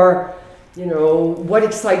 Or, what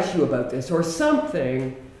excites you about this? Or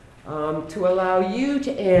something to allow you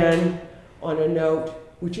to end on a note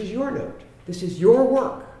which is your note. This is your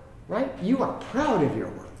work, right? You are proud of your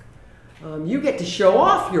work. You get to show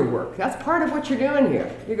off your work. That's part of what you're doing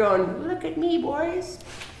here. You're going, look at me, boys.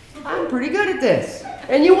 I'm pretty good at this.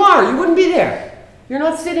 And you are. You wouldn't be there. You're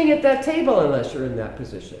not sitting at that table unless you're in that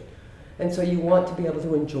position. And so you want to be able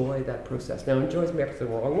to enjoy that process. Now, enjoy is maybe the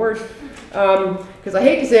wrong word, because I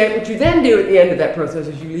hate to say it, what you then do at the end of that process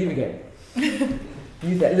is you leave again.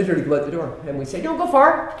 You literally go out the door, and we say, don't go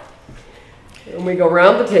far. And we go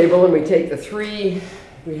around the table, and we take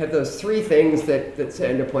we have those 3 things that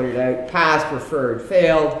Sandra pointed out: passed, referred,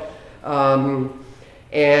 failed.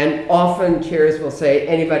 And often chairs will say,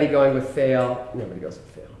 anybody going with fail? Nobody goes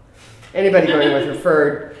with fail. Anybody going with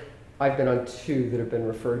referred? I've been on 2 that have been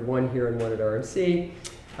referred, 1 here and 1 at RMC.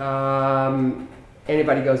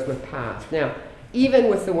 Anybody goes with passed. Now, even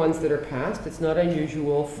with the ones that are passed, it's not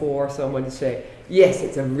unusual for someone to say, yes,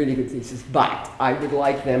 it's a really good thesis, but I would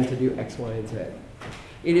like them to do X, Y, and Z.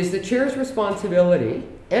 It is the chair's responsibility,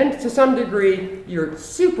 and to some degree your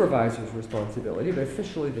supervisor's responsibility, but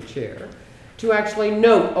officially the chair, to actually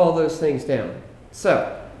note all those things down.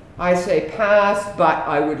 So, I say pass, but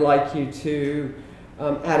I would like you to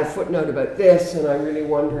add a footnote about this, and I really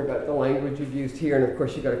wonder about the language you've used here, and of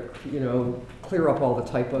course you've got to, clear up all the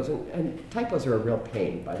typos, and typos are a real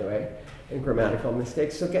pain, by the way, and grammatical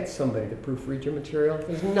mistakes, so get somebody to proofread your material.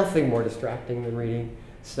 There's nothing more distracting than reading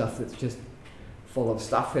stuff that's just full of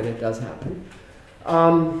stuff, and it does happen.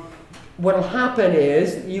 What will happen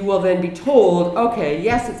is you will then be told, okay,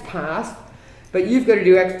 yes, it's passed, but you've got to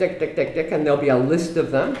do X, tick, tick, tick, tick, and there'll be a list of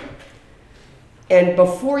them. And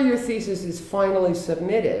before your thesis is finally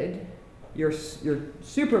submitted, your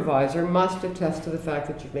supervisor must attest to the fact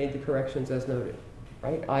that you've made the corrections as noted,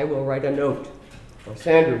 right? I will write a note, or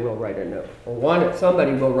Sandra will write a note, or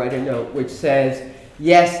somebody will write a note which says,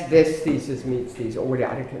 yes, this thesis meets these, or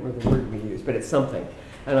I can't remember the word we use, but it's something.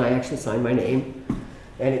 And I actually sign my name,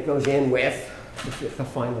 and it goes in with the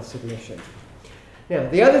final submission. Now,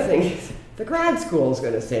 the other thing is, the grad school is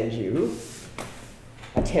going to send you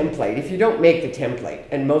a template. If you don't make the template,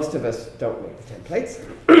 and most of us don't make the templates,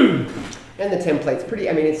 and the template's pretty,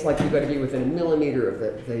 it's like you've got to be within a millimeter of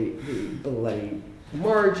the bloody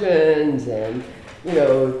margins, and you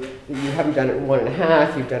haven't done it in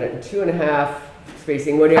 1.5, you've done it in 2.5,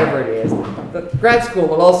 spacing, whatever it is. The grad school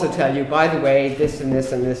will also tell you, by the way, this and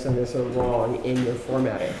this and this and this are wrong in your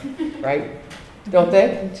formatting, right? don't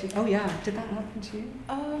they? Oh yeah, did that happen to you?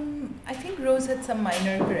 I think Rose had some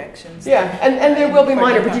minor corrections. Yeah, and there will be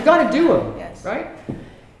minor, but you got to do them, Yes. right?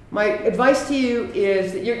 My advice to you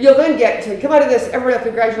is that you'll then get to come out of this, everyone will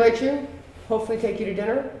congratulate you, hopefully take you to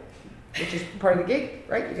dinner, which is part of the gig,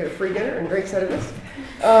 right? You get a free dinner and drinks out of this.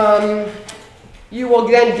 You will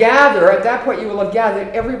then gather, at that point you will have gathered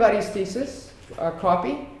everybody's thesis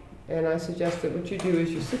copy, and I suggest that what you do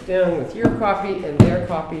is you sit down with your copy and their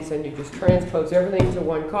copies and you just transpose everything to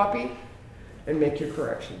one copy and make your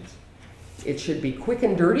corrections. It should be quick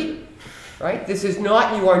and dirty, right? This is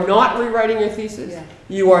not, you are not rewriting your thesis. Yeah.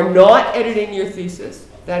 You are not editing your thesis.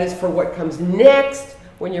 That is for what comes next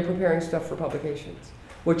when you're preparing stuff for publications.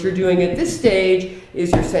 What you're doing at this stage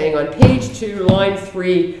is you're saying on page 2, line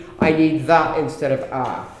 3, I need the instead of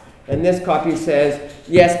a. And this copy says,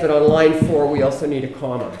 yes, but on line 4, we also need a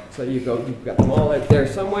comma. So you go, you've got them all out there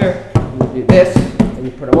somewhere, you do this, and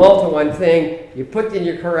you put them all to one thing, you put in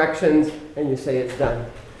your corrections, and you say it's done.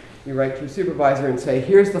 You write to your supervisor and say,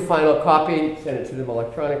 here's the final copy, send it to them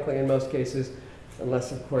electronically in most cases,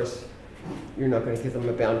 unless, of course, you're not going to give them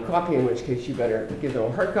a bound copy, in which case you better give them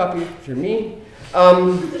a hard copy if you're me.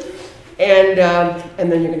 And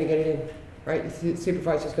then you're going to get it in, right? The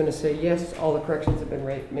supervisor's going to say, yes, all the corrections have been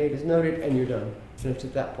made as noted, and you're done. And it's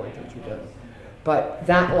at that point that you're done. But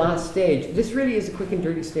that last stage, this really is a quick and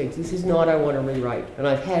dirty stage. This is not I want to rewrite. And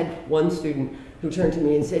I've had one student who turned to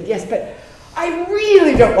me and said, yes, but I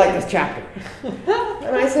really don't like this chapter.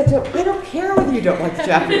 And I said to him, I don't care whether you don't like the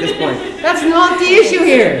chapter at this point. That's not the issue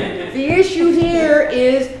here. The issue here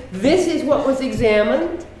is this is what was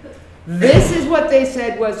examined. This is what they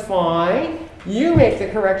said was fine. You make the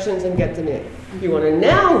corrections and get them in. If you want to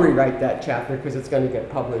now rewrite that chapter because it's going to get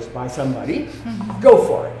published by somebody, go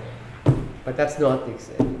for it. But that's not the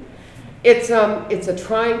exam. It's a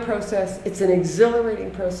trying process. It's an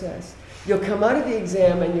exhilarating process. You'll come out of the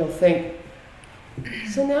exam and you'll think,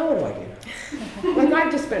 so now what do I do? Like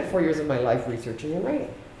I've just spent 4 years of my life researching and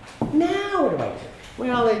writing. Now what do I do?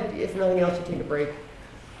 Well, if nothing else, you take a break.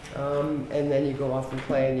 And then you go off and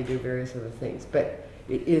play and you do various other things. But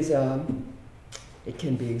it is, it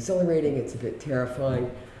can be exhilarating, it's a bit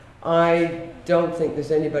terrifying. I don't think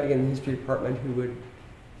there's anybody in the history department who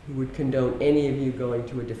would condone any of you going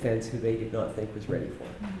to a defense who they did not think was ready for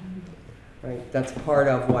it. Right? That's part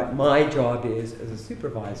of what my job is as a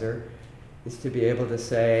supervisor, is to be able to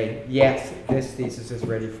say, yes, this thesis is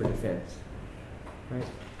ready for defense. Right?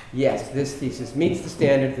 Yes, this thesis meets the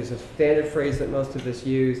standard. There's a standard phrase that most of us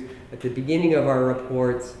use at the beginning of our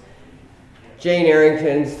reports. Jane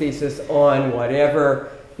Arrington's thesis on whatever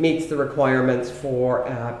meets the requirements for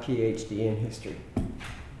a PhD in history.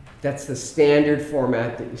 That's the standard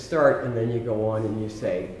format that you start, and then you go on and you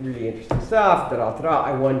say, really interesting stuff, da-da-da-da,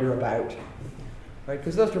 I wonder about. Right?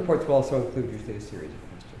 Because those reports will also include usually a series of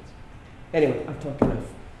questions. Anyway, I've talked enough.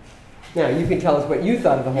 Now, you can tell us what you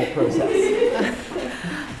thought of the whole process.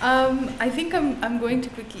 I think I'm going to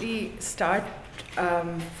quickly start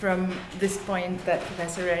from this point that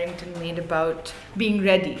Professor Arrington made about being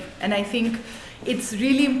ready. And I think it's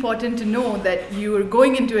really important to know that you are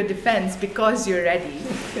going into a defense because you're ready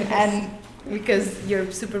and because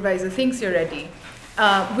your supervisor thinks you're ready,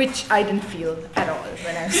 which I didn't feel at all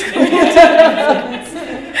when I was going into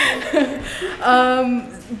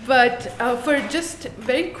defense. But for just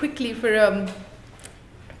very quickly, for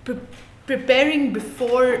preparing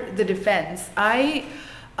before the defense, I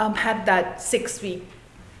had that 6-week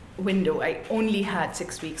window. I only had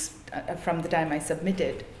 6 weeks from the time I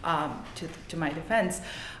submitted to my defense.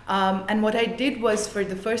 And what I did was for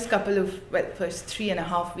the first first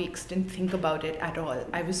 3.5 weeks, didn't think about it at all.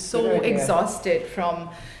 I was so exhausted from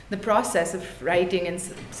the process of writing and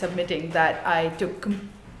submitting that I took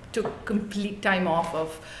complete time off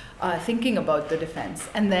of thinking about the defense.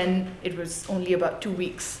 And then it was only about 2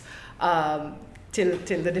 weeks till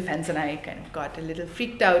the defense, and I kind of got a little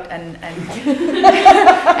freaked out and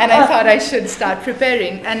and I thought I should start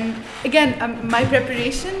preparing. And again, my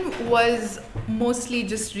preparation was mostly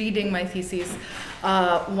just reading my thesis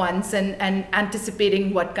once and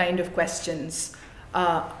anticipating what kind of questions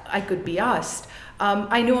I could be asked.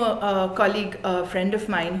 I know a colleague, a friend of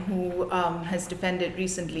mine who has defended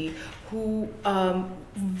recently, who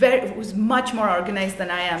was much more organized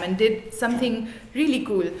than I am and did something really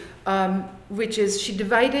cool, which is she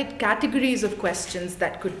divided categories of questions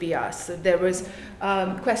that could be asked. So there was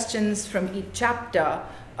questions from each chapter,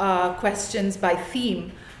 questions by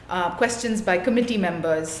theme, questions by committee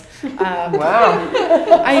members. Wow!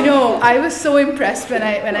 I know. I was so impressed when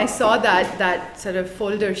I saw that sort of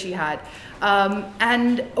folder she had.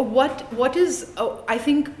 And what is I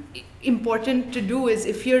think important to do is,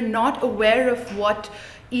 if you're not aware of what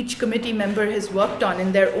each committee member has worked on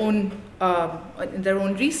in their own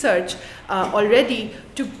research already,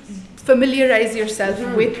 to familiarize yourself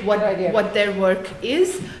with what their work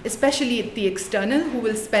is, especially the external, who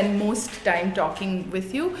will spend most time talking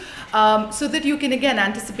with you, so that you can again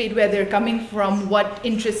anticipate where they're coming from, what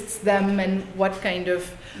interests them, and what kind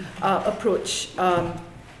of approach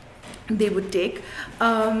they would take.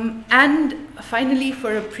 And finally,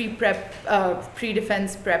 for a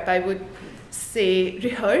pre-defense prep, I would say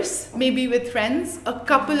rehearse, maybe with friends, a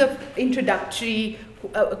couple of introductory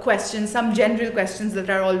questions, some general questions that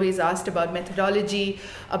are always asked about methodology,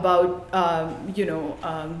 about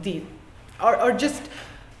or just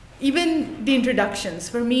even the introductions.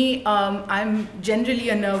 For me, I'm generally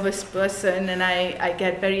a nervous person, and I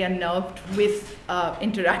get very unnerved with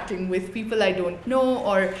interacting with people I don't know,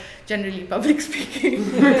 or generally public speaking.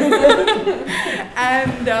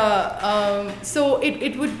 And so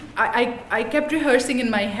I kept rehearsing in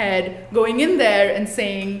my head, going in there and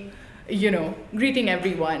saying, greeting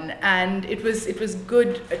everyone. And it was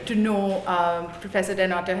good to know Professor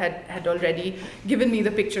Denota had already given me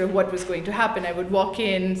the picture of what was going to happen. I would walk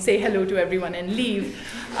in, say hello to everyone, and leave.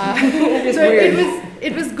 So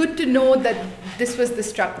it was good to know that this was the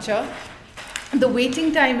structure. The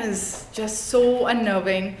waiting time is just so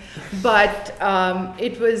unnerving, but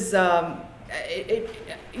it was, so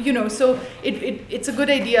it's a good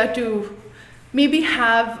idea to maybe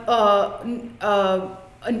have a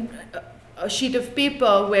sheet of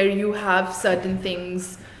paper where you have certain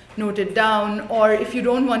things noted down, or if you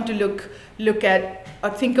don't want to look at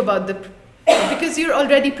or think about because you're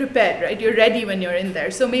already prepared, right? You're ready when you're in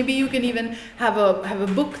there. So maybe you can even have a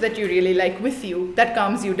book that you really like with you that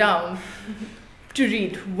calms you down to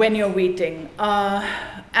read when you're waiting.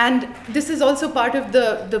 And this is also part of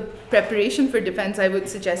the preparation for defense, I would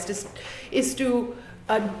suggest, is to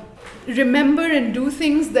remember and do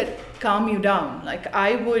things that calm you down. Like,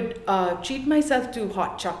 I would treat myself to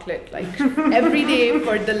hot chocolate, like every day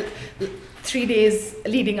for the 3 days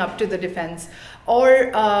leading up to the defense,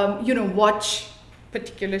 or watch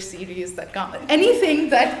particular series that calm, anything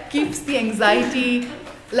that keeps the anxiety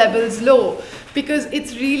levels low, because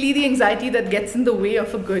it's really the anxiety that gets in the way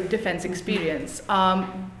of a good defense experience.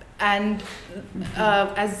 And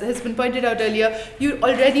as has been pointed out earlier, you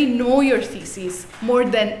already know your thesis more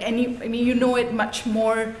than you know it much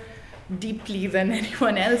more deeply than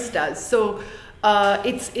anyone else does. So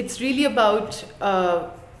it's really about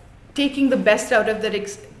taking the best out of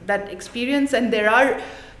that experience. And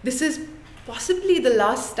this is possibly the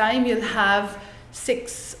last time you'll have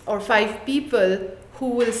 6 or 5 people who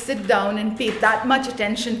will sit down and pay that much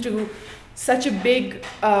attention to such a big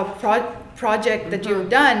project that you've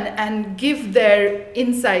done and give their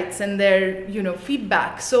insights and their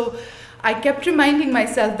feedback. So I kept reminding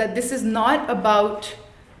myself that this is not about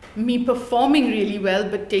me performing really well,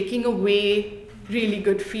 but taking away really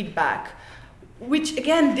good feedback, which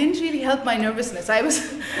again didn't really help my nervousness.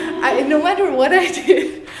 No matter what I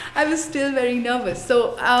did, I was still very nervous.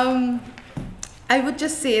 So I would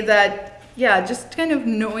just say that, just kind of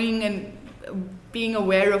knowing and being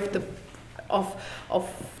aware of the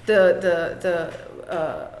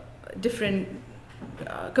different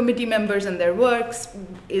committee members and their works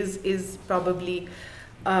is probably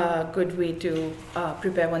a good way to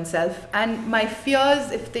prepare oneself. And my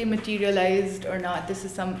fears, if they materialized or not, this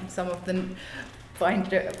is some of the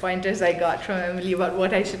pointers I got from Emily about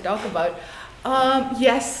what I should talk about.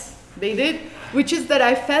 Yes, they did, which is that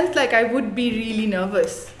I felt like I would be really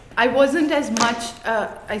nervous. I wasn't as much,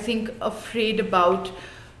 I think, afraid about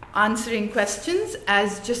answering questions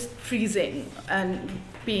as just freezing and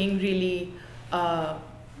being really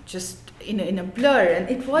just in a blur. And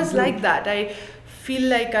it was like that. I feel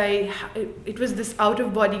like it was this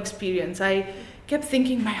out-of-body experience. I kept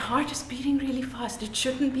thinking, my heart is beating really fast. It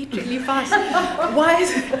shouldn't beat really fast.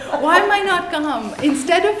 Why am I not calm?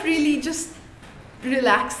 Instead of really just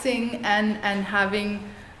relaxing and having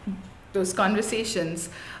those conversations.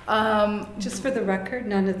 Just for the record,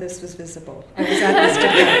 none of this was visible. I was at this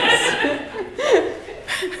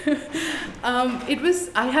defense.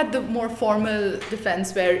 I had the more formal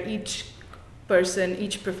defense where each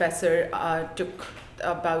professor took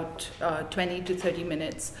about 20 to 30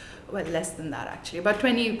 minutes, well, less than that actually, about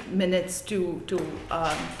 20 minutes to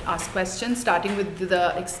ask questions, starting with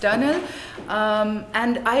the external.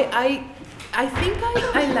 And I think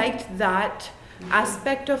I liked that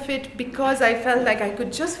aspect of it because I felt like I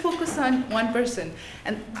could just focus on one person,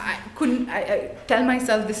 and I tell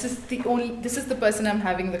myself this is the person I'm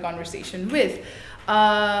having the conversation with.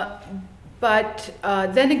 But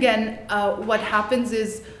then again, what happens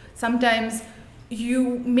is sometimes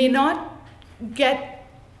you may not get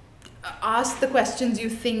asked the questions you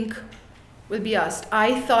think will be asked.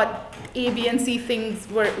 I thought A, B, and C things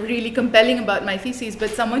were really compelling about my thesis, but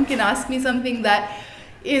someone can ask me something that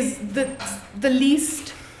is the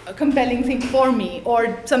least compelling thing for me,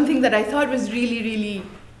 or something that I thought was really, really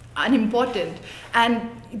unimportant, and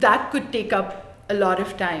that could take up a lot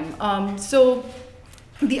of time. So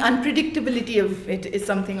the unpredictability of it is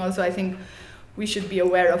something also I think we should be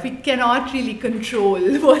aware of. We cannot really control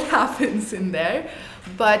what happens in there,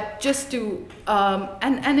 but just to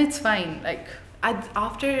and it's fine. Like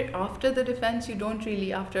after the defense, you don't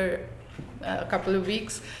really, after a couple of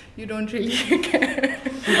weeks, you don't really care.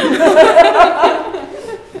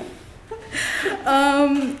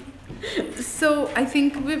 So I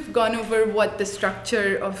think we've gone over what the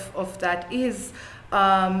structure of that is.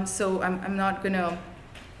 So I'm not gonna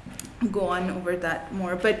go on over that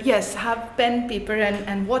more, but yes, have pen, paper,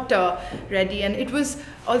 and water ready. And it was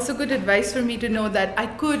also good advice for me to know that I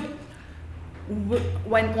could,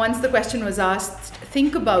 once the question was asked,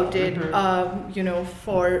 think about it, you know,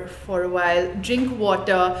 for a while, drink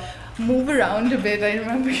water, move around a bit. I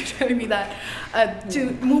remember you telling me that,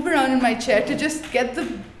 to move around in my chair to just get the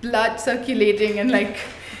blood circulating, and like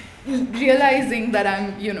realizing that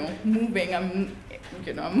I'm, you know, moving, I'm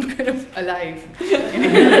kind of alive.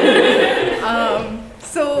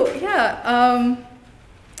 So yeah,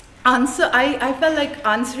 I felt like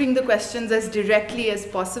answering the questions as directly as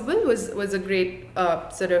possible was a great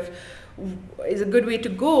is a good way to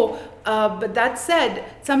go. But that said,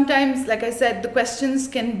 sometimes, like I said, the questions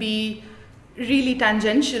can be really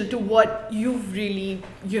tangential to what you've really,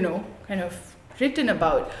 you know, kind of written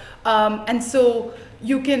about. And so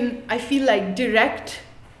you can, I feel like,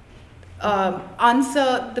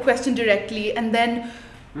 answer the question directly, and then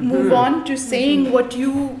move on to saying what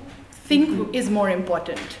you think is more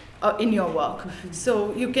important in your work.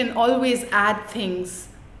 So you can always add things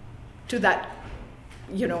to that,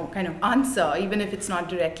 you know, kind of answer, even if it's not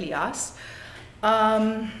directly asked.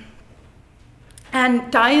 And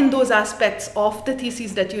tie in those aspects of the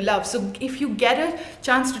thesis that you love. So if you get a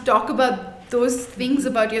chance to talk about those things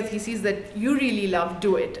about your thesis that you really love,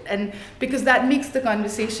 do it. And because that makes the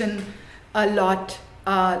conversation a lot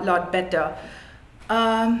better.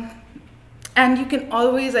 And you can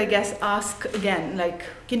always, I guess, ask again, like,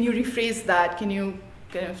 can you rephrase that? Can you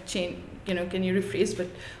kind of change, you know, can you rephrase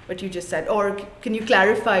what you just said? Or can you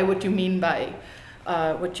clarify what you mean by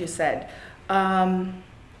what you said?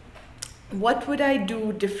 What would I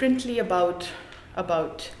do differently about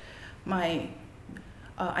my,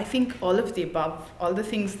 I think all of the above, all the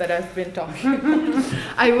things that I've been talking about.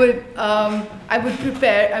 I would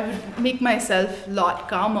prepare, I would make myself a lot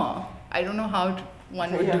calmer. I don't know how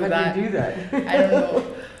one would do that. How do you do that? I don't know.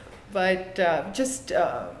 But just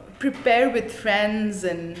prepare with friends,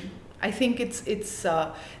 and I think it's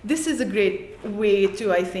this is a great way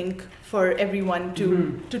to, I think, for everyone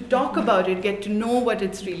to talk about it, get to know what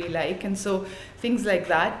it's really like. And so things like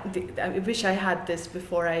that, I wish I had this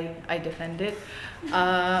before I defend it.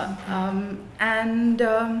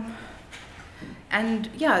 And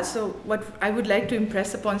yeah, so what I would like to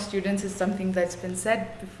impress upon students is something that's been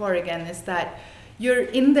said before again, is that you're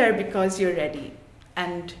in there because you're ready,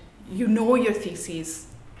 and you know your thesis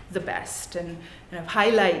the best, and kind of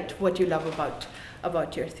highlight what you love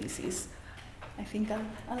about your thesis. I think I'll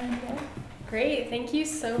end there. Great, thank you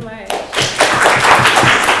so much.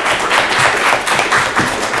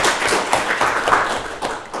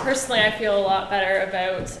 Personally, I feel a lot better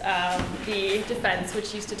about the defense,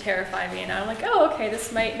 which used to terrify me, and I'm like, oh, okay,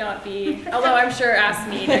 this might not be, although I'm sure ask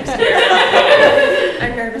me next year.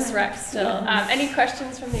 I'm nervous wreck still. Any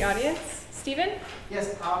questions from the audience? Stephen?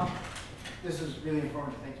 Yes, this is really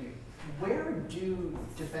informative, thank you. Where do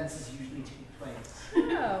defenses usually take place?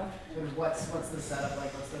 Oh. Sort of what's the setup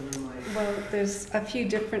like? What's the room like? Well, there's a few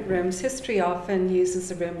different rooms. History often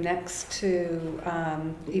uses a room next to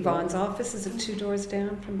Yvonne's office. Is it 2 doors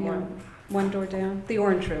down from here? One door down. The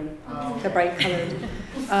orange room, the bright colored.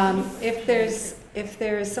 If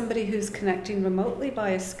there's somebody who's connecting remotely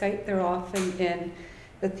via Skype, they're often in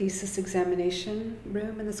the thesis examination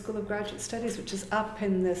room in the School of Graduate Studies, which is up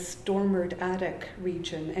in this dormered attic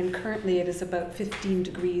region, and currently it is about 15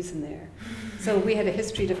 degrees in there. So we had a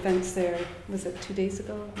history defense there, was it 2 days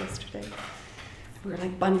ago, yesterday? We were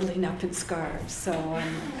like bundling up in scarves. So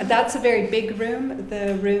that's a very big room.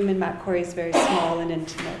 The room in Matt Corey is very small and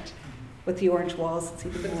intimate. With the orange walls, it's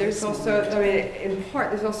even more. But there's also, I mean, in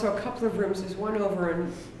part, there's also a couple of rooms. There's one over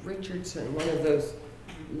in Richardson, one of those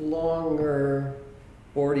longer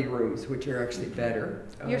boardy rooms, which are actually better.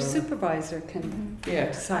 Your supervisor can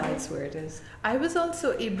decides where it is. I was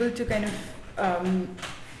also able to kind of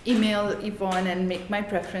email Yvonne and make my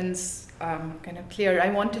preference kind of clear. I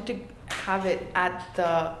wanted to have it at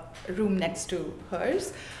the room next to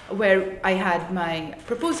hers, where I had my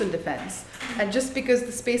proposal defense. And just because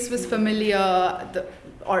the space was familiar,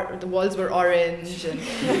 the walls were orange, and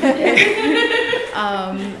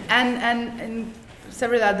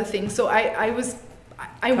several other things. So I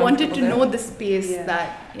wanted to know the space so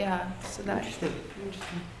that.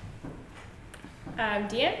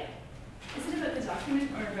 Deanne? Is it about the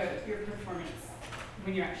document or about your performance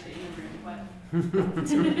when you're actually in the room? What?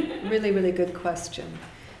 It's a really, really good question.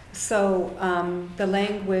 So the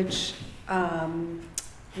language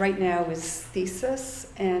right now is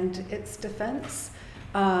thesis and its defense.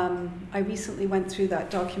 I recently went through that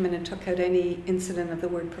document and took out any incident of the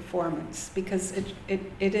word performance, because it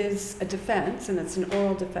is a defense and it's an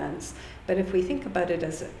oral defense. But if we think about it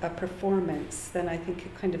as a performance, then I think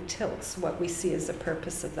it kind of tilts what we see as the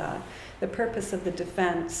purpose of that. The purpose of the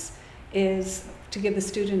defense is to give the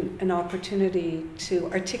student an opportunity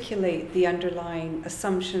to articulate the underlying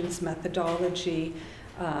assumptions, methodology,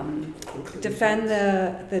 defend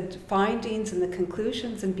the findings and the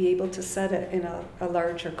conclusions, and be able to set it in a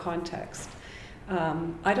larger context.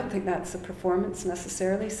 I don't think that's a performance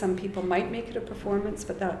necessarily. Some people might make it a performance,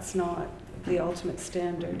 but that's not the ultimate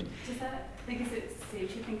standard. Does that, is it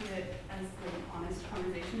safe to think of it as an honest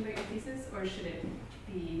conversation about your thesis, or should it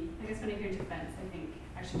be, I guess when I hear defense, I think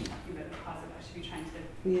I should be talking about the cause of it, I should be trying to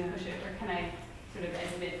push it, or can I sort of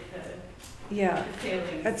admit the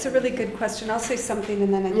failings? That's a really good question. I'll say something,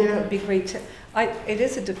 and then I think it would be great to. It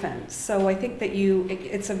is a defense, so I think that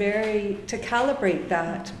to calibrate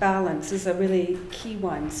that balance is a really key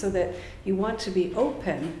one, so that you want to be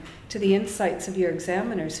open to the insights of your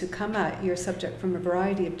examiners who come at your subject from a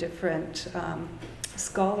variety of different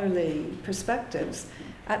scholarly perspectives,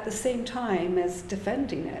 at the same time as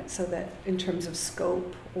defending it, so that in terms of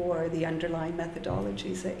scope or the underlying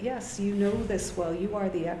methodologies, that yes, you know this well, you are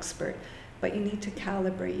the expert, but you need to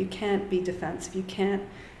calibrate. You can't be defensive.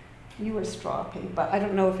 You were stropping, but I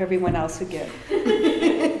don't know if everyone else would get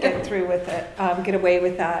through with it, get away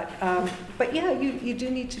with that. But yeah, you do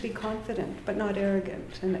need to be confident, but not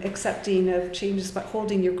arrogant, and accepting of changes, but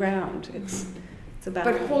holding your ground. It's a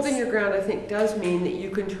balance. But holding your ground, I think, does mean that you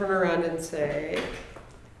can turn around and say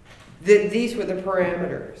that these were the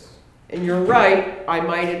parameters. And you're right, I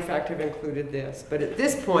might in fact have included this, but at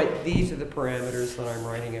this point, these are the parameters that I'm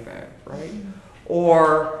writing about, right?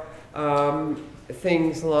 Or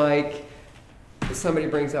things like somebody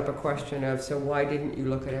brings up a question of, so why didn't you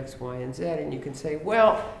look at X, Y, and Z? And you can say,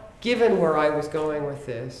 well, given where I was going with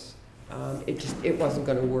this, it wasn't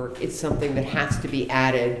going to work. It's something that has to be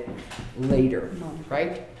added later,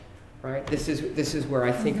 right? Right? This is where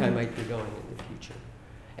I think I might be going in the future.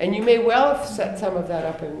 And you may well have set some of that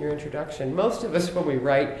up in your introduction. Most of us, when we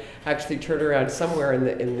write, actually turn around somewhere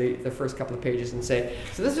in the first couple of pages and say,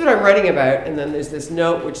 so this is what I'm writing about, and then there's this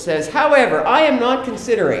note which says, however, I am not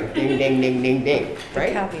considering, ding, ding, ding, ding, ding,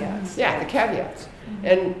 right? The caveats. Yeah, the caveats.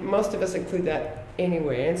 And most of us include that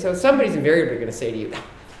anyway. And so somebody's invariably going to say to you,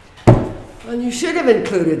 well, you should have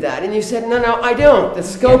included that. And you said, no, I don't. The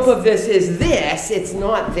scope of this is this. It's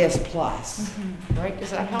not this plus. Right? Does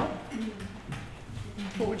that help?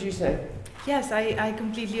 What would you say? Yes, I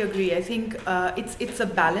completely agree. I think it's a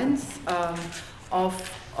balance of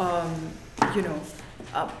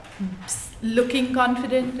looking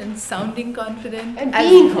confident and sounding confident and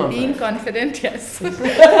being confident. Being confident, yes.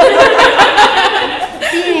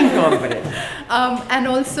 Being confident. And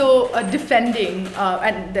also defending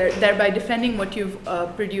and thereby defending what you've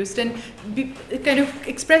produced, and kind of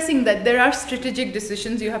expressing that there are strategic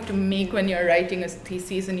decisions you have to make when you're writing a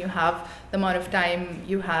thesis and you have the amount of time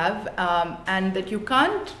you have, and that you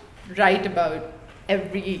can't write about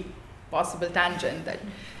every possible tangent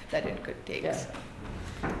that it could take. Yeah. So.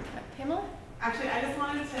 Pamela? Actually, I just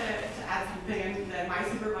wanted to add something that my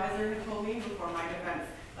supervisor had told me before my defense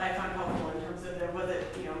that I found helpful in terms of was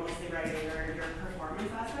it mostly writing or your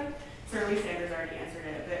performance aspect. Certainly Sanders already answered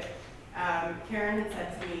it, but Karen had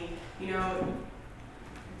said to me,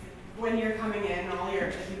 when you're coming in, all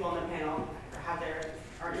the people on the panel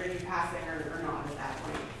are you passing or not at that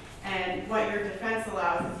point. And what your defense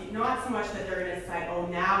allows is not so much that they're going to decide, oh,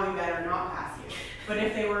 now we better not pass you, but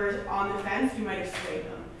if they were on the fence, you might have swayed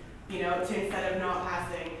them. To instead of not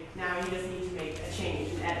passing, now you just need to make a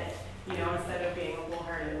change and edit. Instead of being a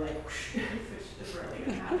bullhearted whoosh, which is really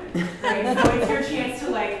going to happen. Right? So it's your chance to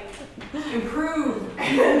improve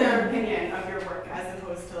their opinion of your work as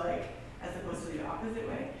opposed to the opposite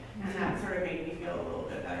way. And that sort of made me feel a little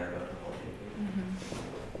bit better about the whole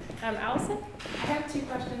thing. Allison? I have 2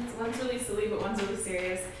 questions. One's really silly, but one's really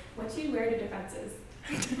serious. What do you wear to defenses?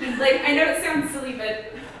 Like, I know it sounds silly,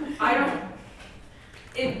 but I don't.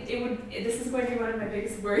 This is going to be one of my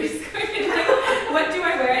biggest worries. What do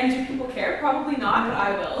I wear, and do people care? Probably not, but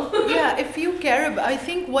I will. Yeah, if you care about, I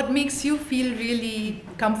think what makes you feel really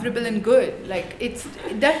comfortable and good, like it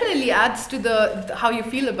definitely adds to the how you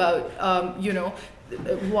feel about, you know,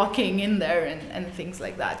 walking in there and things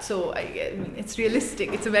like that. So I mean, it's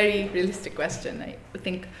realistic. It's a very realistic question. I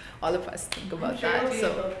think all of us think about that. So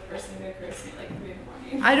The person that cursed me like 3 in the morning.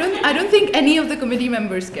 I don't think any of the committee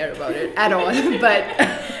members care about it at all.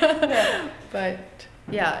 But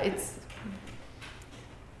yeah, it's.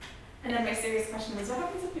 And then my serious question was, what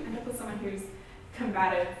happens if you end up with someone who's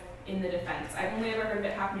combative in the defense? I've only ever heard of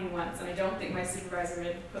it happening once, and I don't think my supervisor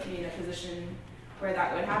would put me in a position where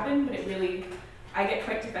that would happen, but it really, I get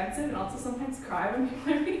quite defensive and also sometimes cry when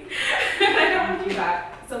people are mean. I don't want to do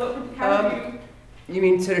that. So how would you... You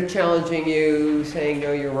mean sort of challenging you, saying,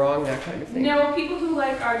 no, you're wrong, that kind of thing? No, people who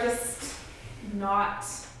like are just not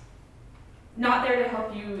there to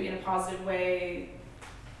help you in a positive way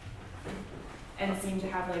and seem to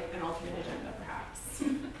have like an alternate agenda, perhaps.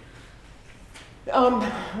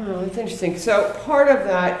 Well, it's interesting. So part of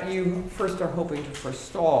that you first are hoping to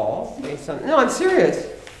forestall based on, no, I'm serious.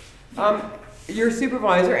 Your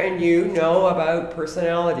supervisor and you know about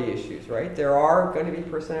personality issues, right? There are going to be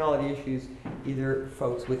personality issues, either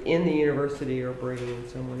folks within the university or bringing in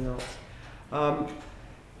someone else.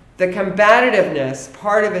 The combativeness,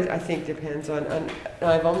 part of it I think depends on,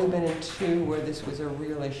 I've only been in 2 where this was a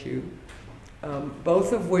real issue,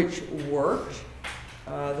 both of which worked.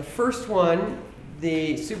 The first one,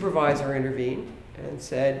 the supervisor intervened and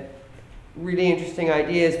said, really interesting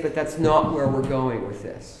ideas, but that's not where we're going with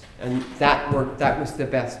this. And that worked, that was the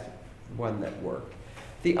best one that worked.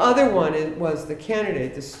 The other one was the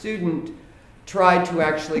candidate, the student tried to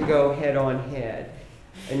actually go head on head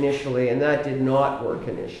initially, and that did not work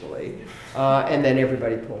initially, and then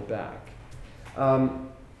everybody pulled back.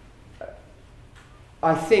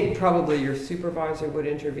 I think probably your supervisor would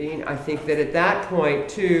intervene. I think that at that point,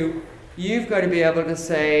 too, you've got to be able to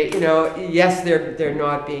say, you know, yes, they're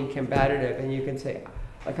not being combative, and you can say,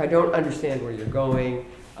 like, I don't understand where you're going.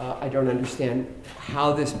 I don't understand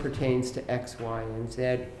how this pertains to X, Y, and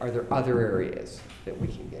Z. Are there other areas that we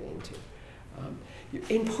can get into?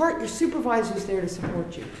 In part, your supervisor is there to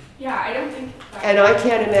support you. Yeah, I don't think that... And I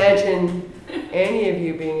can't imagine any of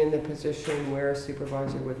you being in the position where a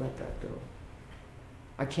supervisor would let that go.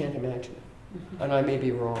 I can't imagine it. And I may be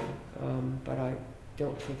wrong, but I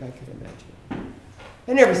don't think I could imagine it.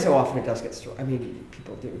 And every so often it does get struck. I mean,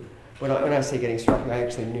 people do. When I say getting struck, I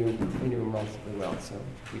actually knew him relatively well, so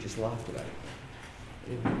we just laughed about it.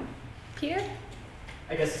 Yeah. Peter?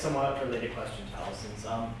 I guess a somewhat related question to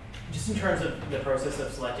Allison's. Just in terms of the process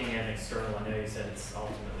of selecting an external, I know you said it's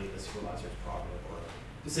ultimately the supervisor's prerogative or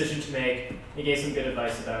decision to make. You gave some good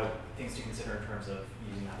advice about things to consider in terms of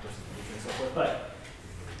using that person in the future and so forth. But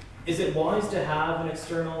is it wise to have an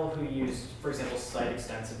external who you, for example, cite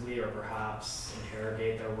extensively or perhaps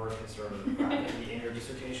interrogate their work as sort of in your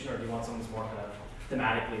dissertation, or do you want someone who's more kind of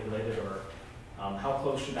thematically related, or how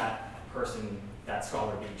close should that person, that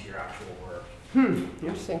scholar, be to your actual work?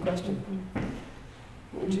 Interesting question.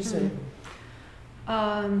 What would you say?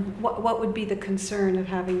 What would be the concern of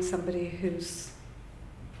having somebody who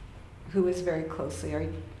is very closely?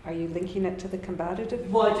 Are you linking it to the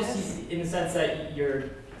combative? Well, just in the sense that you're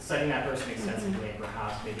citing that person extensively and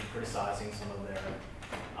perhaps maybe criticizing some of their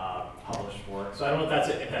published work. So I don't know if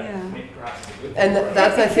that maybe perhaps is a good thing. And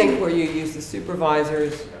that's, I think, where you use the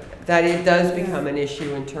supervisors, that it does become an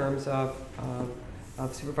issue in terms of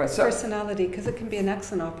supervisors. So, personality, because it can be an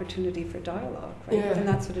excellent opportunity for dialogue, right? Yeah. And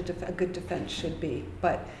that's what a good defense should be.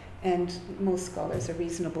 And most scholars are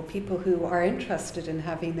reasonable people who are interested in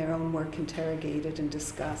having their own work interrogated and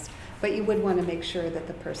discussed. But you would want to make sure that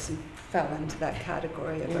the person fell into that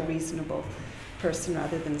category of a reasonable person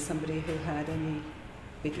rather than somebody who had any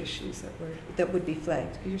big issues that would be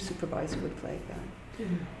flagged. Your supervisor would flag that.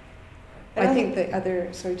 Mm-hmm. I think the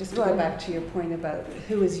other, sorry, just to go back to your point about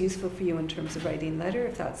who is useful for you in terms of writing letter,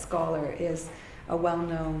 if that scholar is a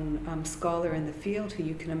well-known scholar in the field who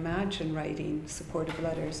you can imagine writing supportive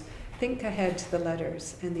letters, think ahead to the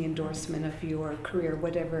letters and the endorsement of your career,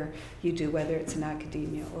 whatever you do, whether it's in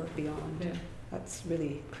academia or beyond. Yeah. That's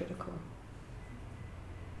really critical.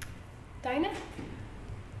 Dinah?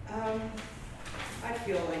 I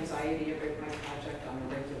feel anxiety about my project on a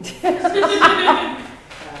regular basis.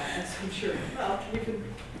 As I'm sure, well,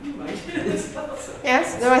 you might as well. So.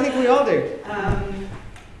 Yes, no, I think we all do.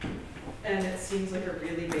 and it seems like a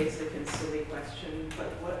really basic and silly question, but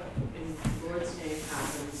what in Lord's name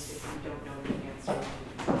happens if you don't know the answer to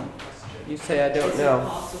the question? You say, I don't Is know. it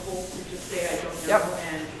possible to just say, I don't know, Yep.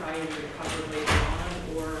 and try and recover later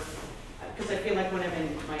on? Or, because I feel like when I'm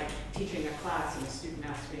in my teaching a class and a student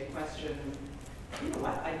asks me a question, you know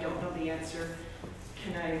what, I don't know the answer.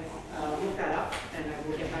 Can I look that up and I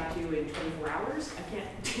will get back to you in 24 hours? I can't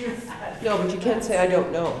do that. No, but you can say, I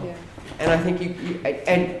don't know. Yeah. And I think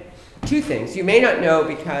and two things. You may not know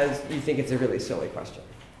because you think it's a really silly question,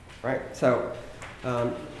 right? So,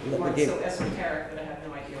 Or it's so esoteric that I have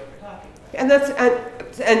no idea what we're talking about. and that's,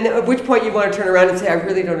 and at which point you want to turn around and say, I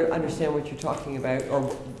really don't understand what you're talking about or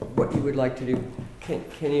what you would like to do. Can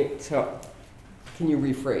you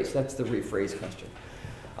rephrase? That's the rephrase question.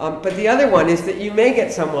 But the other one is that you may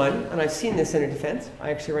get someone, and I've seen this in a defense, I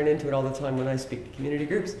actually run into it all the time when I speak to community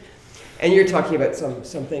groups, and you're talking about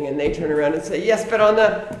something and they turn around and say, yes, but on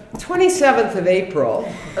the 27th of April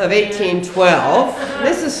of 1812,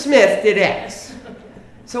 Mrs. Smith did X.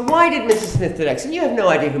 So why did Mrs. Smith did X? And you have no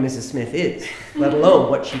idea who Mrs. Smith is, let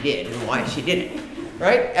alone what she did and why she did it,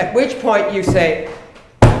 right? At which point you say,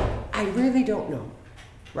 I really don't know.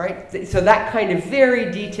 Right? So that kind of very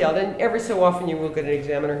detailed, and every so often you will get an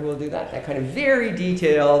examiner who will do that, that kind of very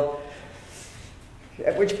detailed,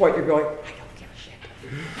 at which point you're going, I don't give a shit.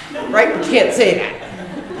 Right? You can't say that.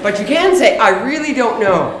 But you can say, I really don't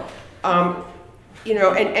know. You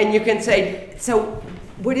know, and you can say, so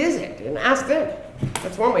what is it? And ask them.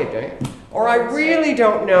 That's one way of doing it. Or I really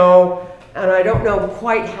don't know, and I don't know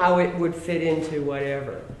quite how it would fit into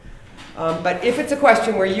whatever. But if it's a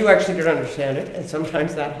question where you actually don't understand it, and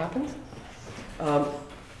sometimes that happens,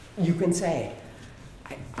 you can say,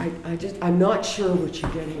 I'm not sure what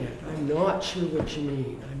you're getting at. I'm not sure what you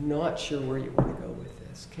mean. I'm not sure where you want to go with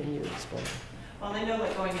this. Can you explain? Well, I know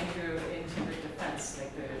that going into the defense,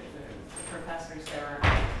 like the professors there are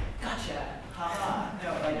like, gotcha, haha.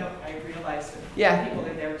 No, I realize that people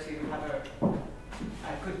are there to have a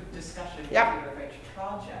good discussion about your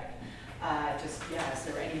project. Is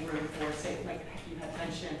there any room for, say, like you had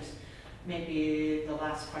mentioned, maybe the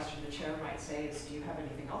last question the chair might say is, do you have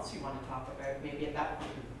anything else you want to talk about? Maybe at that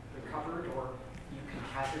point you're covered, or you can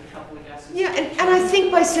hazard a couple of guesses. Yeah, and I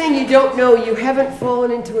think by saying you don't know, you haven't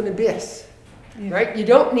fallen into an abyss, right? You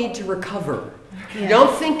don't need to recover. You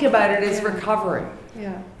don't think about it as recovering.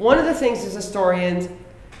 Yeah. One of the things as historians,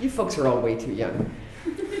 you folks are all way too young.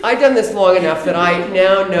 I've done this long enough that I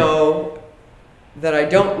now know that I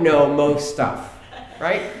don't know most stuff,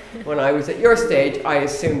 right? When I was at your stage, I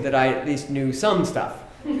assumed that I at least knew some stuff.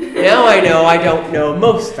 Now I know I don't know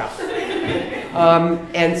most stuff.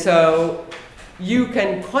 And so you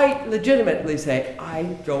can quite legitimately say, I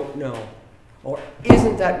don't know. Or,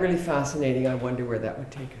 isn't that really fascinating? I wonder where that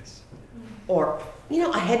would take us. Or, you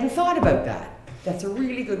know, I hadn't thought about that. That's a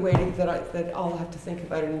really good way that I'll have to think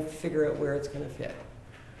about it and figure out where it's going to fit,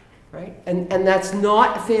 right? And that's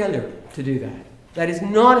not a failure to do that. That is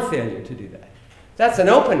not a failure to do that. That's an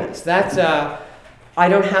openness. That's I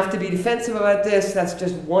don't have to be defensive about this. That's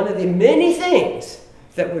just one of the many things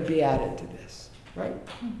that would be added to this, right?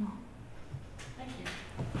 Mm-hmm. Thank you.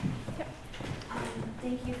 Yep.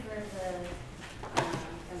 Thank you for the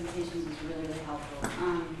presentations. It was really, really helpful.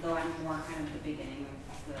 Though I'm more kind of the beginning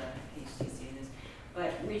of the PhD stages.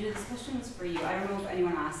 But Rita, this question was for you. I don't know if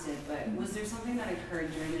anyone asked it, but was there something that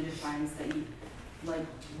occurred during the defense that you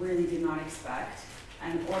really did not expect?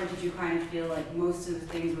 Or did you kind of feel like most of the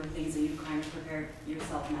things were things that you kind of prepared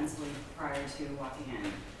yourself mentally prior to walking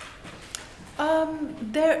in?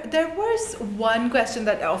 There was one question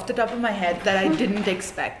that off the top of my head that I didn't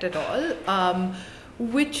expect at all,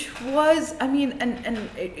 which was, I mean, and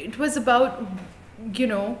it was about, you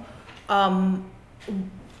know, my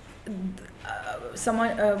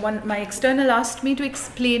external asked me to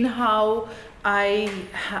explain how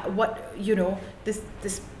this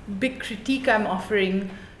big critique I'm offering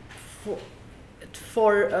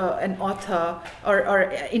for an author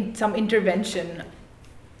or in some intervention,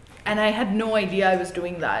 and I had no idea I was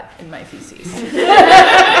doing that in my thesis. So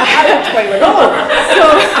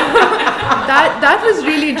that was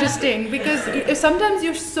really interesting, because sometimes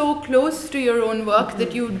you're so close to your own work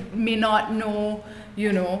that you may not know,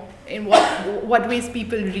 you know, in what ways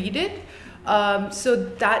people read it. So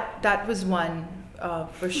that was one.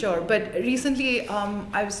 For sure. But recently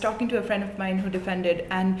I was talking to a friend of mine who defended,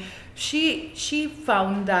 and she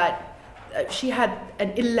found that she had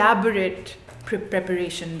an elaborate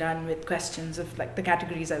preparation done with questions of like the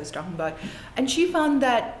categories I was talking about, and she found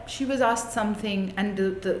that she was asked something, and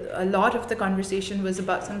a lot of the conversation was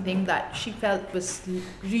about something that she felt was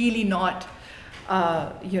really not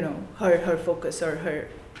her focus or her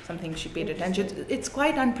something she paid attention. It's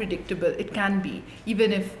quite unpredictable. It can be,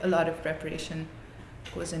 even if a lot of preparation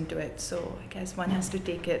goes into it. So I guess one has to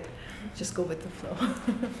take it, just go with the flow.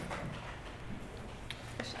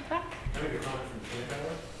 Can I make a comment from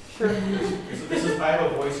Canada? Sure. This is, I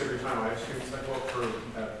have a voice every time I have students that go up for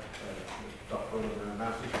doctoral and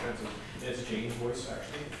master's defenses. It's Jane's voice,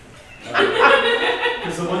 actually.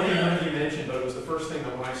 Because the one thing none of you mentioned, but it was the first thing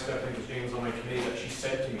that when I stepped in, because Jane was on my committee, that she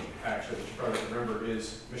said to me, actually, that you probably remember,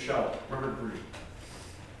 is, Michelle, remember to breathe.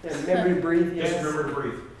 Yeah, remember to breathe, yes. Just remember to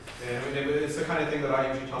breathe. And I mean, it's the kind of thing that I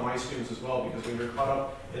usually tell my students as well, because when you're caught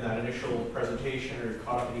up in that initial presentation or you're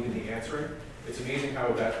caught up in even the answering, it's amazing how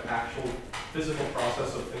that actual physical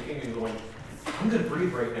process of thinking and going, I'm going to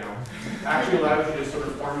breathe right now, actually allows you to sort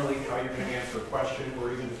of formulate how you're going to answer a question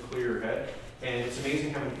or even just clear your head. And it's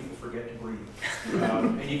amazing how many people forget to breathe.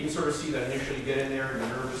 And you can sort of see that initially you get in there and you're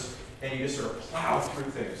nervous and you just sort of plow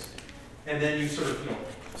through things. And then you sort of,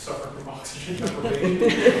 suffer from oxygen deprivation.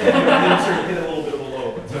 And then you sort of hit a little bit of a low.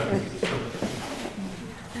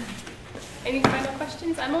 Any final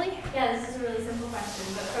questions, Emily? Yeah, this is a really simple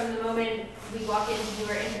question, but from the moment we walk in to do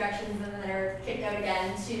our introductions and then are kicked out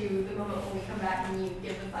again to the moment when we come back and you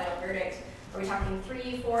give the final verdict, are we talking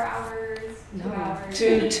 3, 4 hours, 2 hours?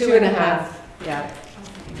 2.5. Yeah.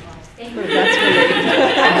 Thank you. That's really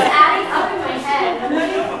I was adding up in my head.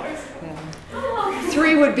 yeah.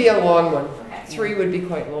 3 would be a long one. Okay. 3 would be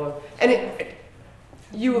quite long. And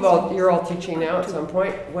you're all teaching now at some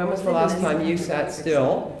point. When was the last time you sat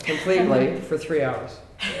still completely for 3 hours?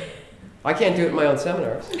 I can't do it in my own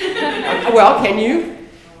seminars. Well, can you?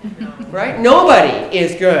 Right? Nobody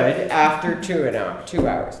is good after 2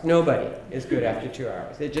 hours. Nobody is good after 2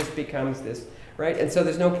 hours. It just becomes this, right? And so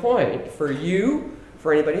there's no point for you,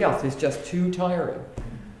 for anybody else. It's just too tiring.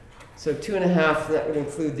 So 2.5, that would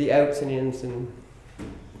include the outs and ins and.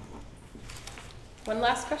 One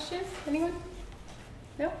last question, anyone?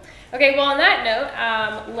 No? Okay, well on that note,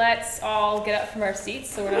 let's all get up from our seats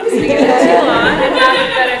so we're not sitting here too long and have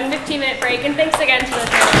about a 15-minute break. And thanks again to the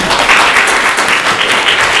panel.